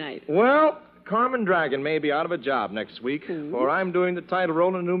Monday night? Well, Carmen Dragon may be out of a job next week, for I'm doing the title role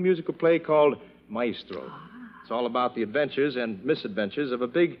in a new musical play called Maestro. It's all about the adventures and misadventures of a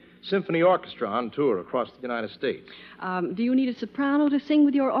big symphony orchestra on tour across the United States. Do you need a soprano to sing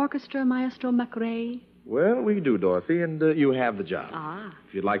with your orchestra, Maestro MacRae? Well, we do, Dorothy, and you have the job.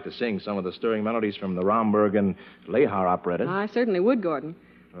 If you'd like to sing some of the stirring melodies from the Romberg and Lehar operettas. I certainly would, Gordon.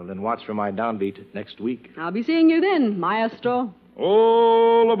 Well, then watch for my downbeat next week. I'll be seeing you then, Maestro.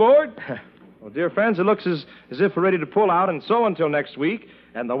 All aboard. Well, dear friends, it looks as if we're ready to pull out, and so until next week,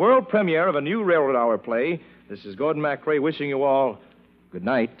 and the world premiere of a new Railroad Hour play, this is Gordon MacRae wishing you all good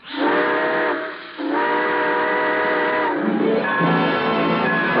night.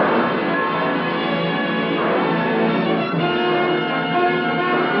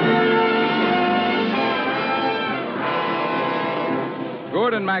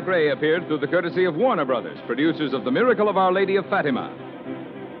 Gordon MacRae appeared through the courtesy of Warner Brothers, producers of The Miracle of Our Lady of Fatima.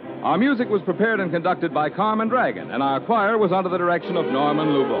 Our music was prepared and conducted by Carmen Dragon, and our choir was under the direction of Norman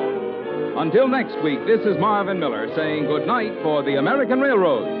Lubo. Until next week, this is Marvin Miller saying good night for the American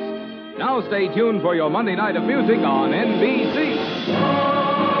Railroads. Now stay tuned for your Monday night of music on NBC.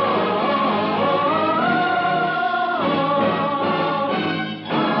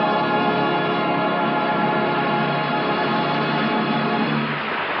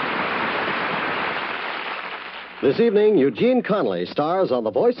 This evening, Eugene Connolly stars on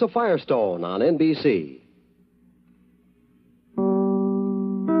The Voice of Firestone on NBC.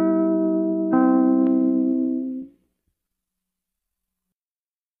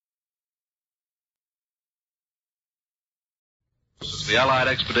 This is the Allied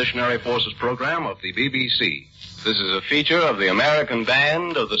Expeditionary Forces program of the BBC. This is a feature of the American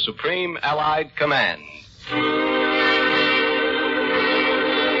Band of the Supreme Allied Command.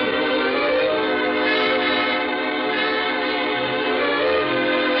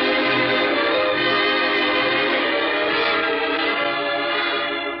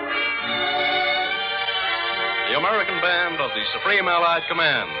 Of the Supreme Allied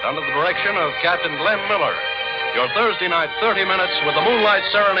Command, under the direction of Captain Glenn Miller. Your Thursday night 30 minutes with the Moonlight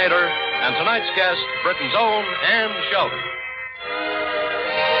Serenader and tonight's guest, Britain's own Anne Sheldon.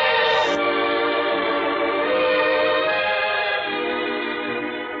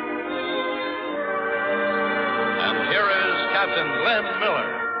 And here is Captain Glenn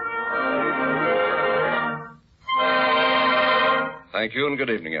Miller. Thank you and good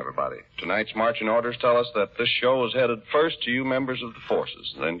evening, everybody. Tonight's marching orders tell us that this show is headed first to you members of the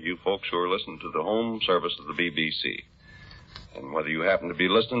forces, then to you folks who are listening to the home service of the BBC. And whether you happen to be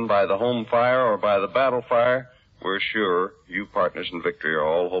listening by the home fire or by the battle fire, we're sure you partners in victory are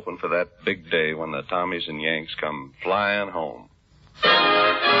all hoping for that big day when the Tommies and Yanks come flying home.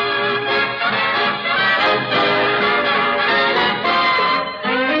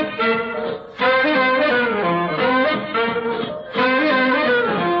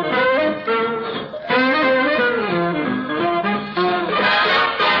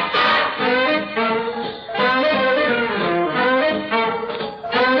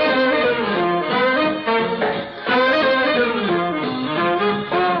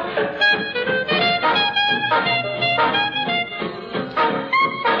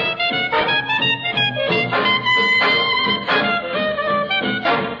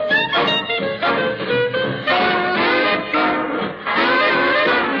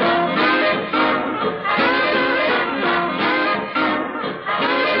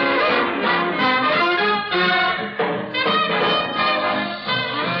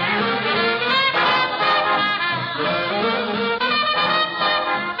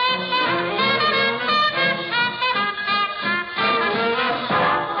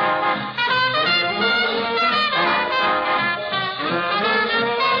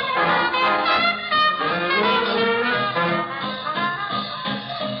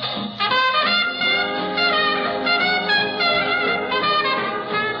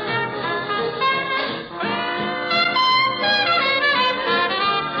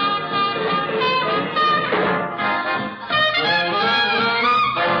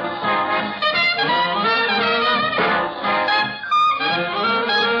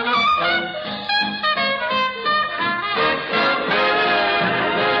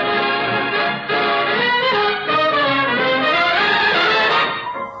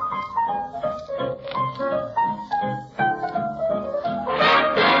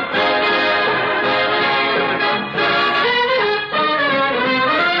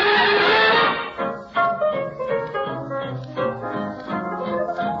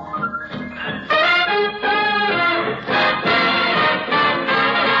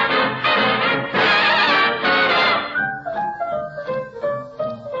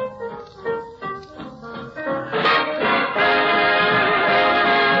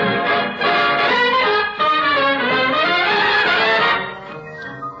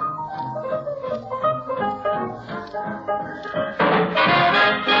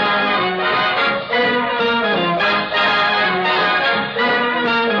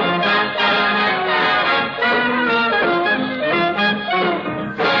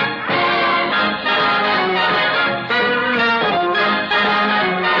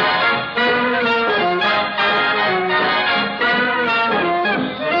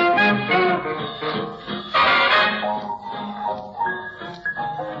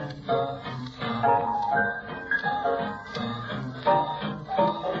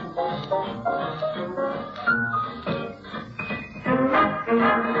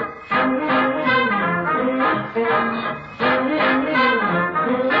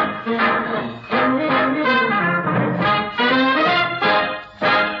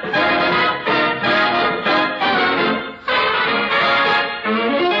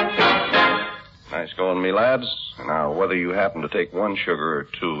 whether you happen to take one sugar or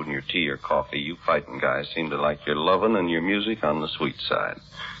two in your tea or coffee, you fighting guys seem to like your lovin' and your music on the sweet side.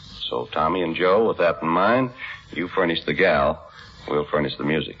 So, Tommy and Joe, with that in mind, you furnish the gal, we'll furnish the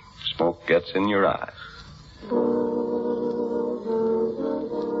music. Smoke gets in your eyes.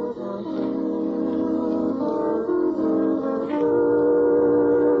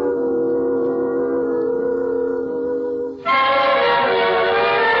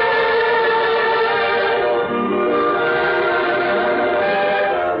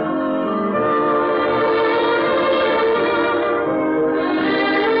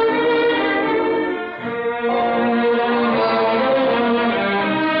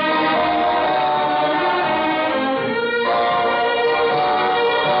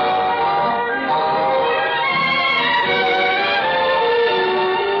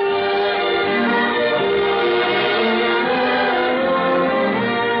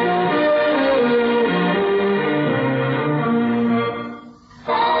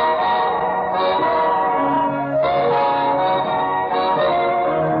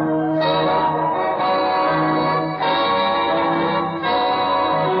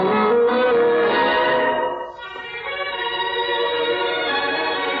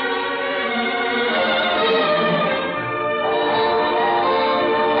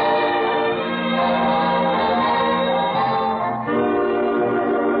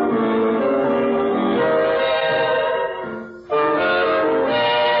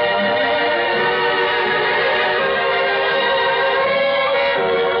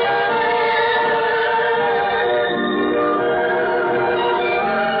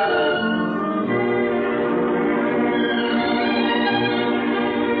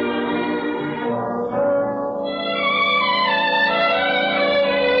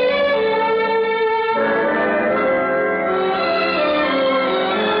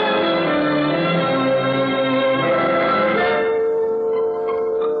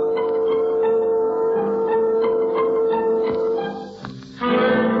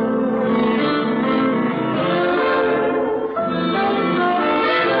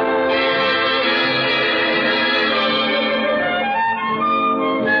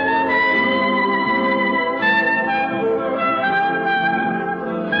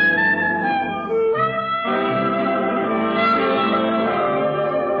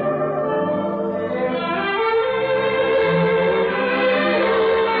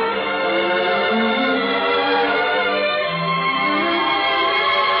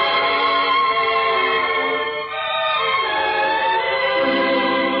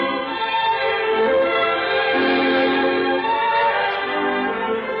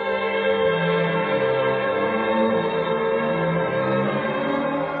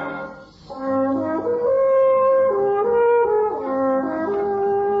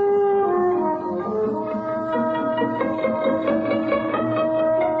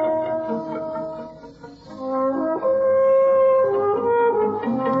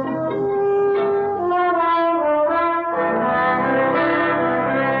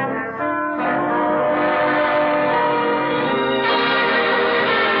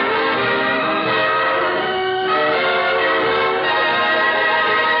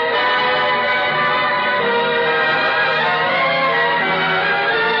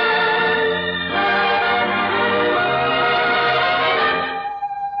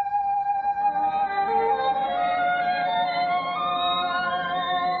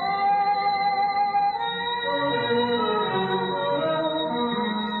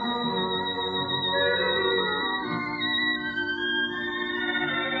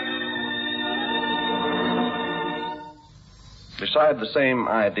 Beside the same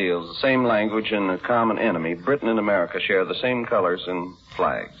ideals, the same language, and a common enemy, Britain and America share the same colors and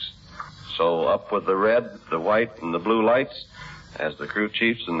flags. So up with the red, the white, and the blue lights, as the crew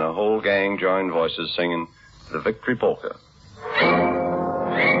chiefs and the whole gang join voices singing the Victory Polka.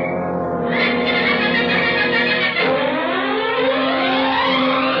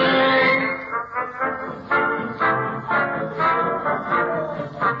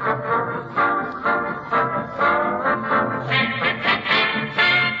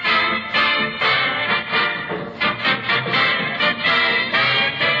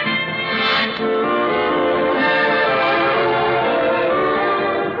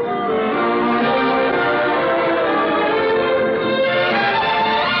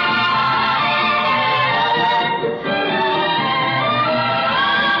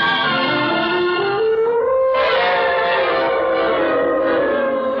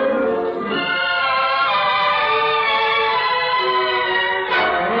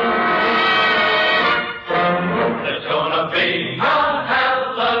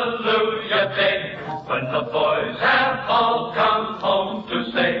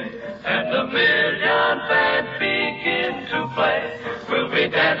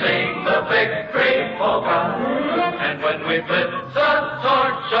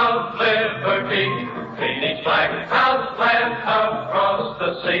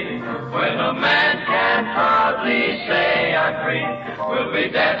 sea. When a man can hardly say I'm free, we'll be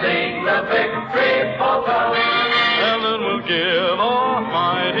dancing the victory polka. And then we'll give a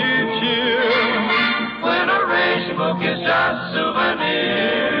mighty cheer when a ration book is just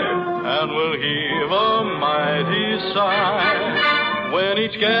souvenir. And we'll heave a mighty sigh when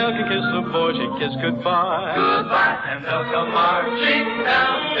each gal can kiss the boy she kissed goodbye. Goodbye, and they'll come marching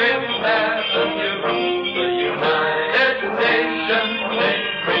down Fifth Avenue. The United Nations Day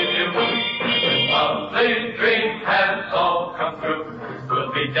Review. This lovely dream has all come true.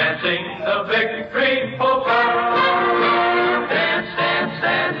 We'll be dancing the victory polka. Dance, dance,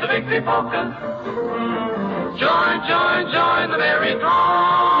 dance the victory polka. Join, join, join the merry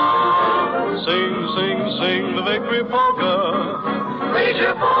throng. Sing, sing, sing the victory polka. Raise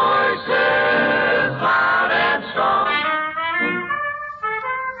your voices loud and strong.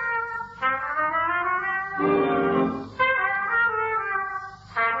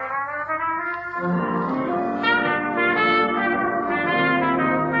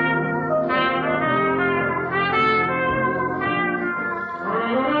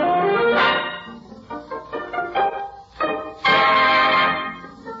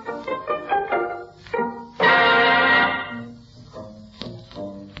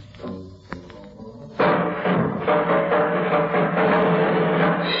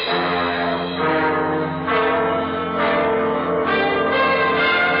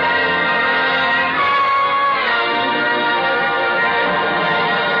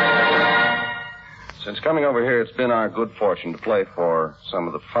 Coming over here, it's been our good fortune to play for some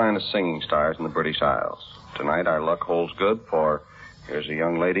of the finest singing stars in the British Isles. Tonight, our luck holds good, for here's a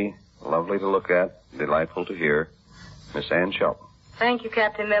young lady, lovely to look at, delightful to hear, Miss Ann Shelton. Thank you,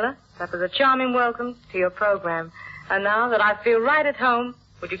 Captain Miller. That was a charming welcome to your program. And now that I feel right at home,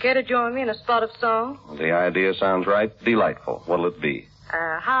 would you care to join me in a spot of song? The idea sounds right. Delightful. What'll it be?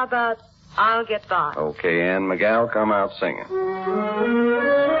 How about I'll Get By? Okay, Ann McGowl, come out singing.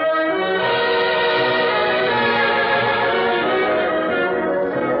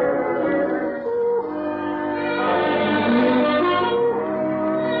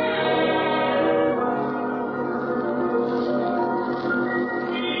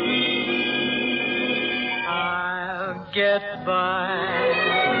 Get by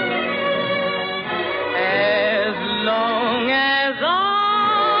as long as I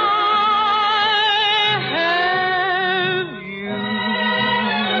have you,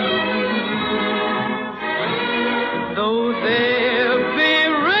 though there be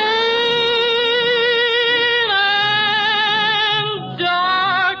rain and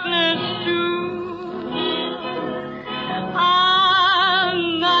darkness too, I'll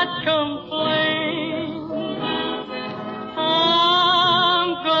not complain.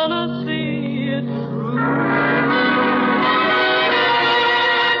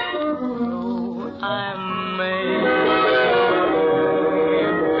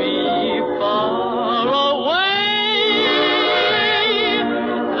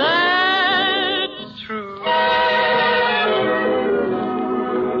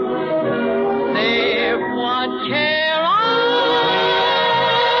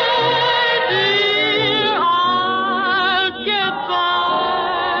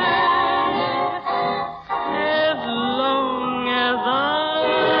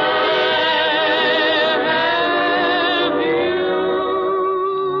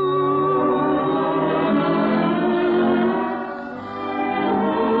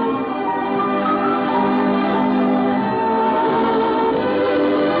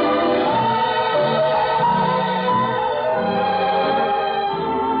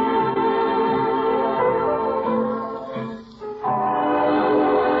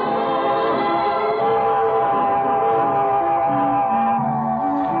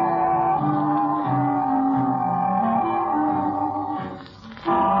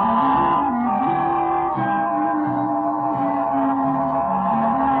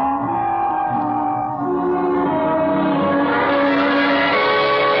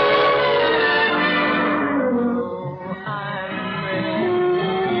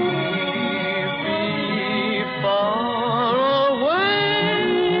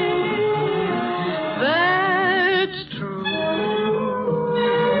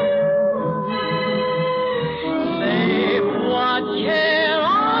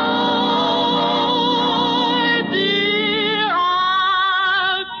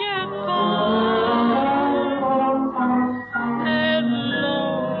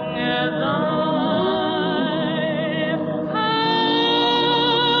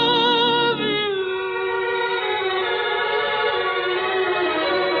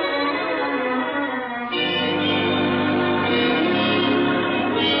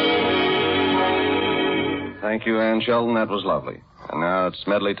 Thank you, Ann Sheldon. That was lovely. And now it's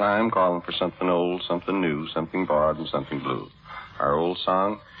medley time, calling for something old, something new, something barred, and something blue. Our old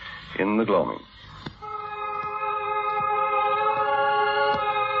song, In the Gloaming.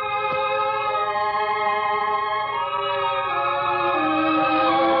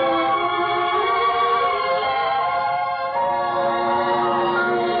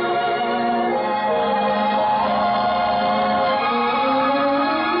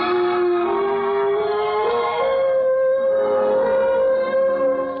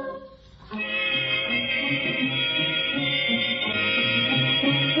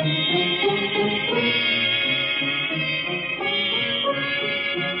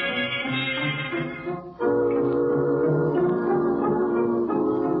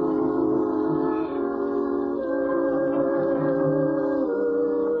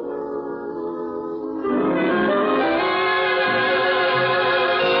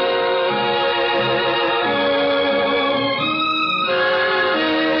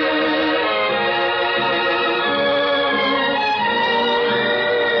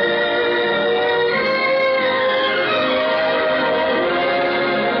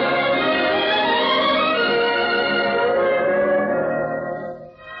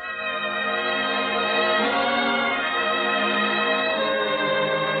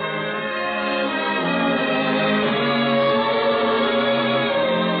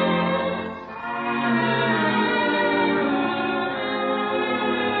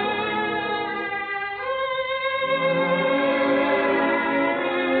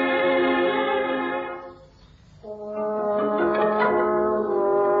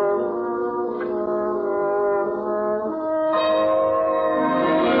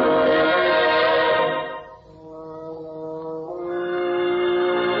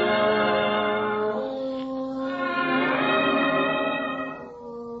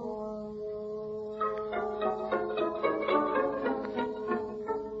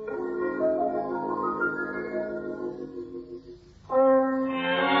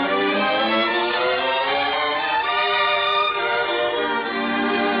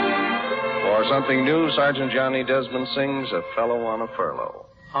 Something new, Sergeant Johnny Desmond sings A Fellow on a Furlough.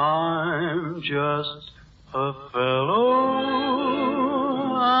 I'm just a fellow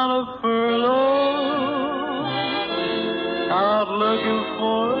on a furlough, out looking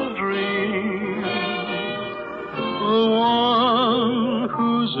for a dream, the one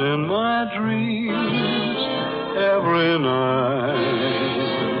who's in my dreams every night,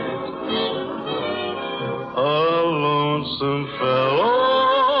 a lonesome fellow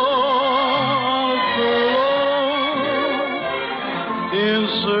in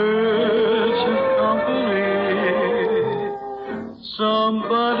search of company,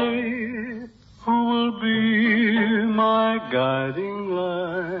 somebody who will be my guiding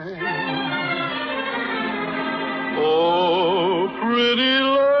light. Oh, pretty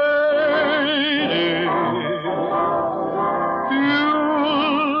lady,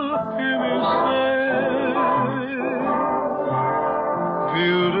 you'll hear me say,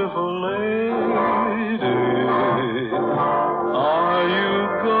 beautiful lady, are you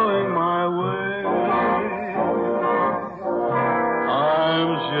going my way? I'm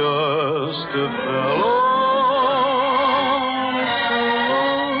just a fellow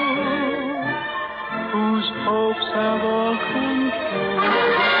whose hopes have all come true.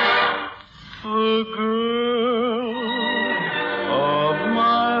 The girl of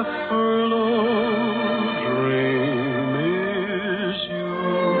my furlough dream is you.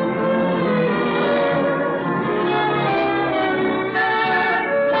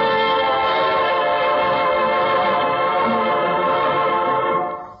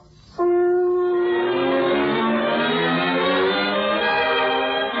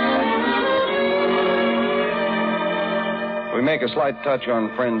 We make a slight touch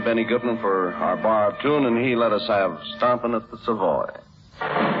on friend Benny Goodman for our bar of tune, and he let us have Stompin' at the Savoy.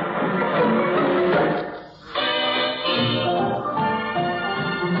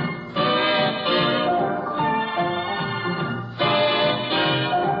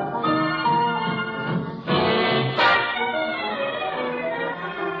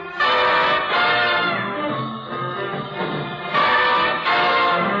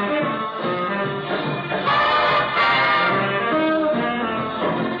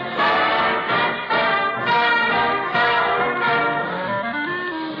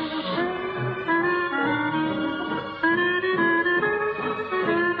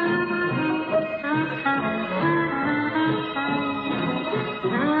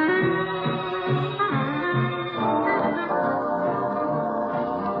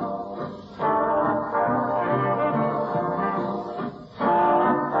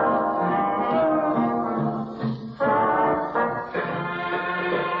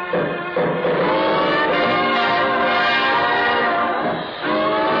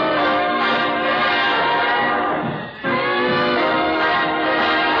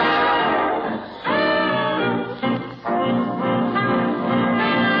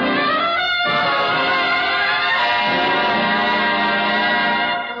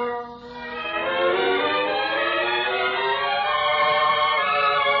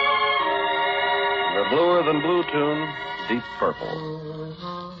 bluer than blue tune, Deep Purple.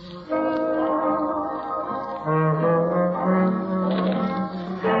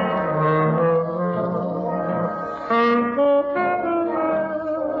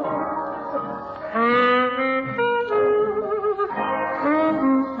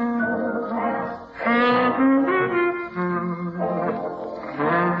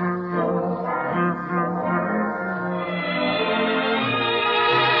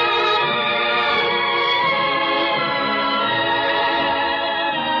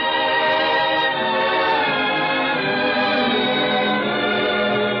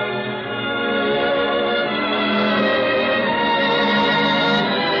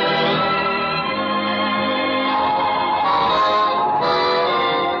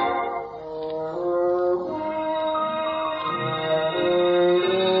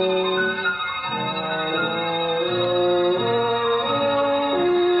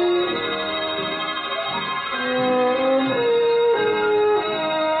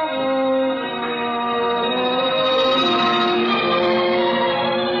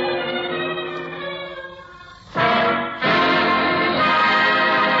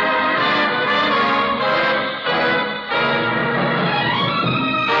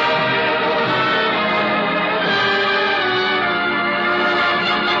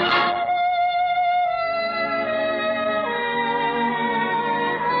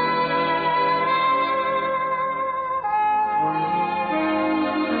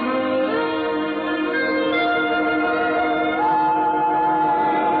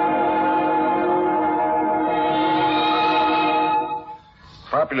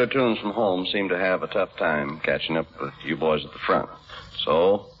 Popular tunes from home seem to have a tough time catching up with you boys at the front.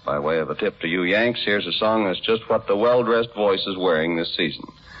 So, by way of a tip to you Yanks, here's a song that's just what the well-dressed voice is wearing this season.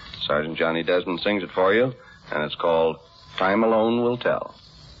 Sergeant Johnny Desmond sings it for you, and it's called Time Alone Will Tell.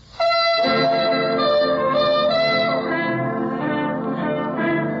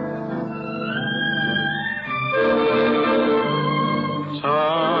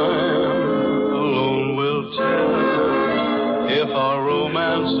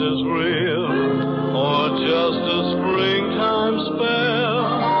 Is real or just a springtime spell,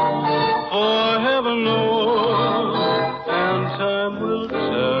 for heaven knows and time will tell.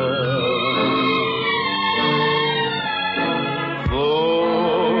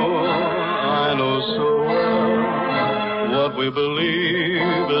 Oh, I know so well what we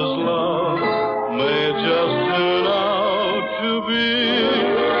believe is love may just turn out to be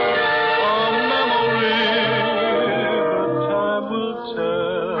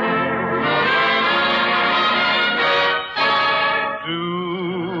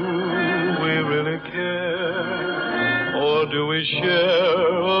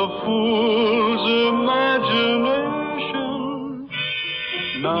share a fool's imagination.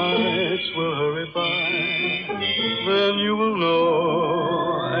 Nights will hurry by, then you will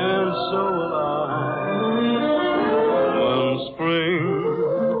know, and so will I. When spring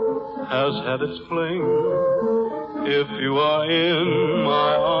has had its fling, if you are in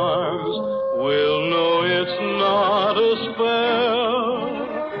my arms, we'll know it's not a spell.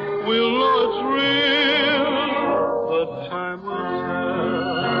 We'll know it's real, but time will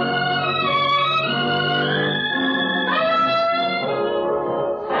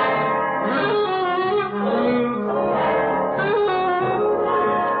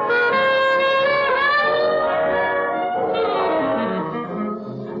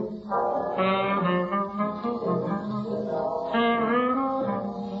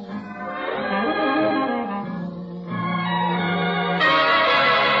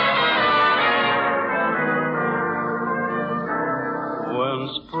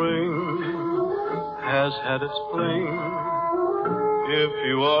had its fling. If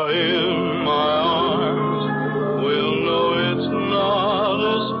you are in my arms, we'll know it's not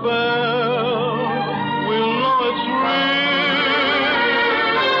a spell. We'll know it's real,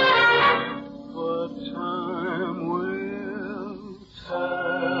 but time will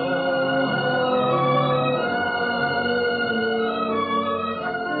tell.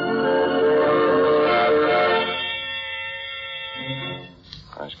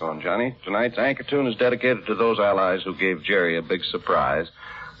 Nice going, Johnny. Tonight's anchor tune is dedicated to those allies who gave Jerry a big surprise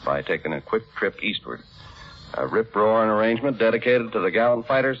by taking a quick trip eastward. A rip-roaring arrangement dedicated to the gallant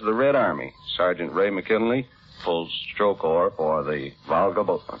fighters of the Red Army. Sergeant Ray McKinley pulls stroke oar for the Volga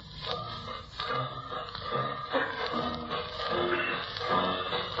boatman.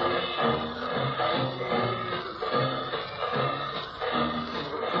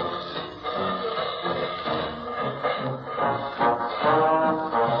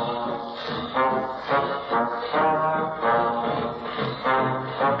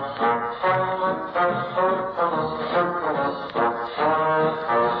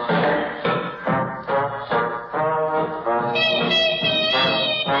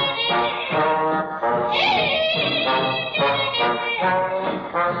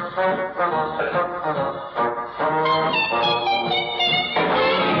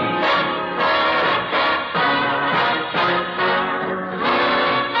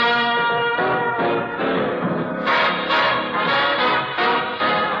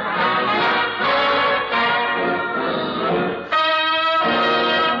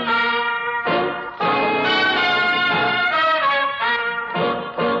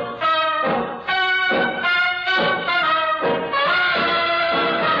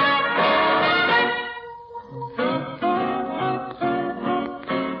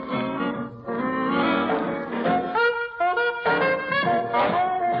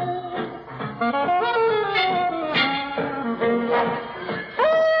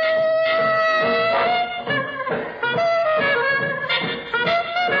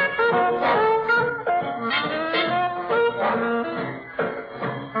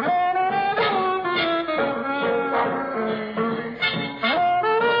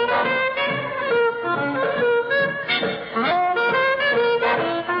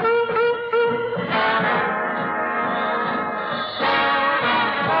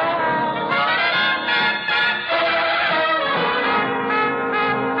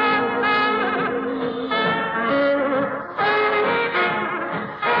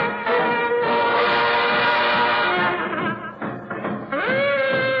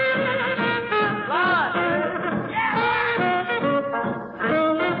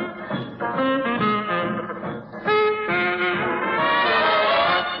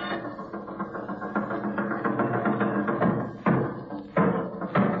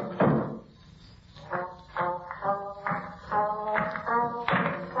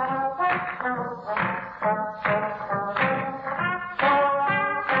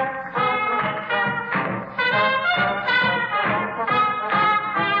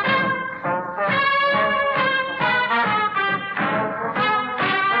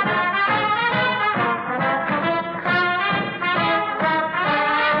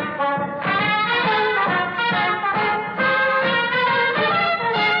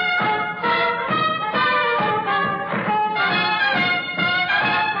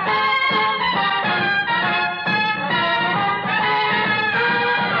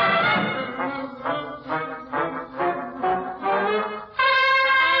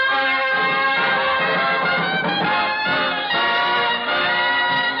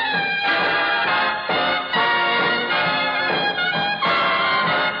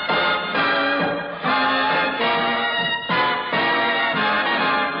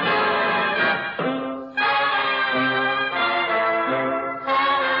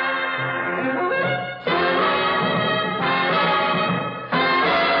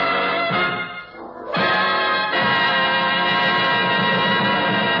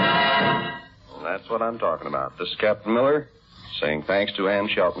 I'm talking about. This is Captain Miller saying thanks to Ann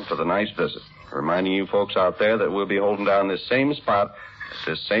Shelton for the nice visit. Reminding you folks out there that we'll be holding down this same spot at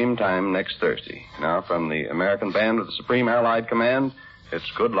this same time next Thursday. Now, from the American Band of the Supreme Allied Command, it's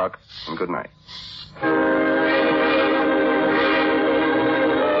good luck and good night.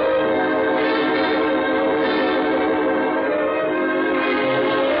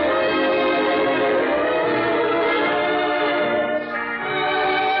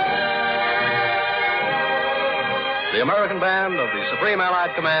 The American Band of the Supreme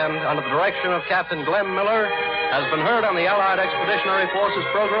Allied Command, under the direction of Captain Glenn Miller, has been heard on the Allied Expeditionary Forces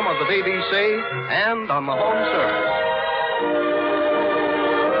program of the BBC and on the home service.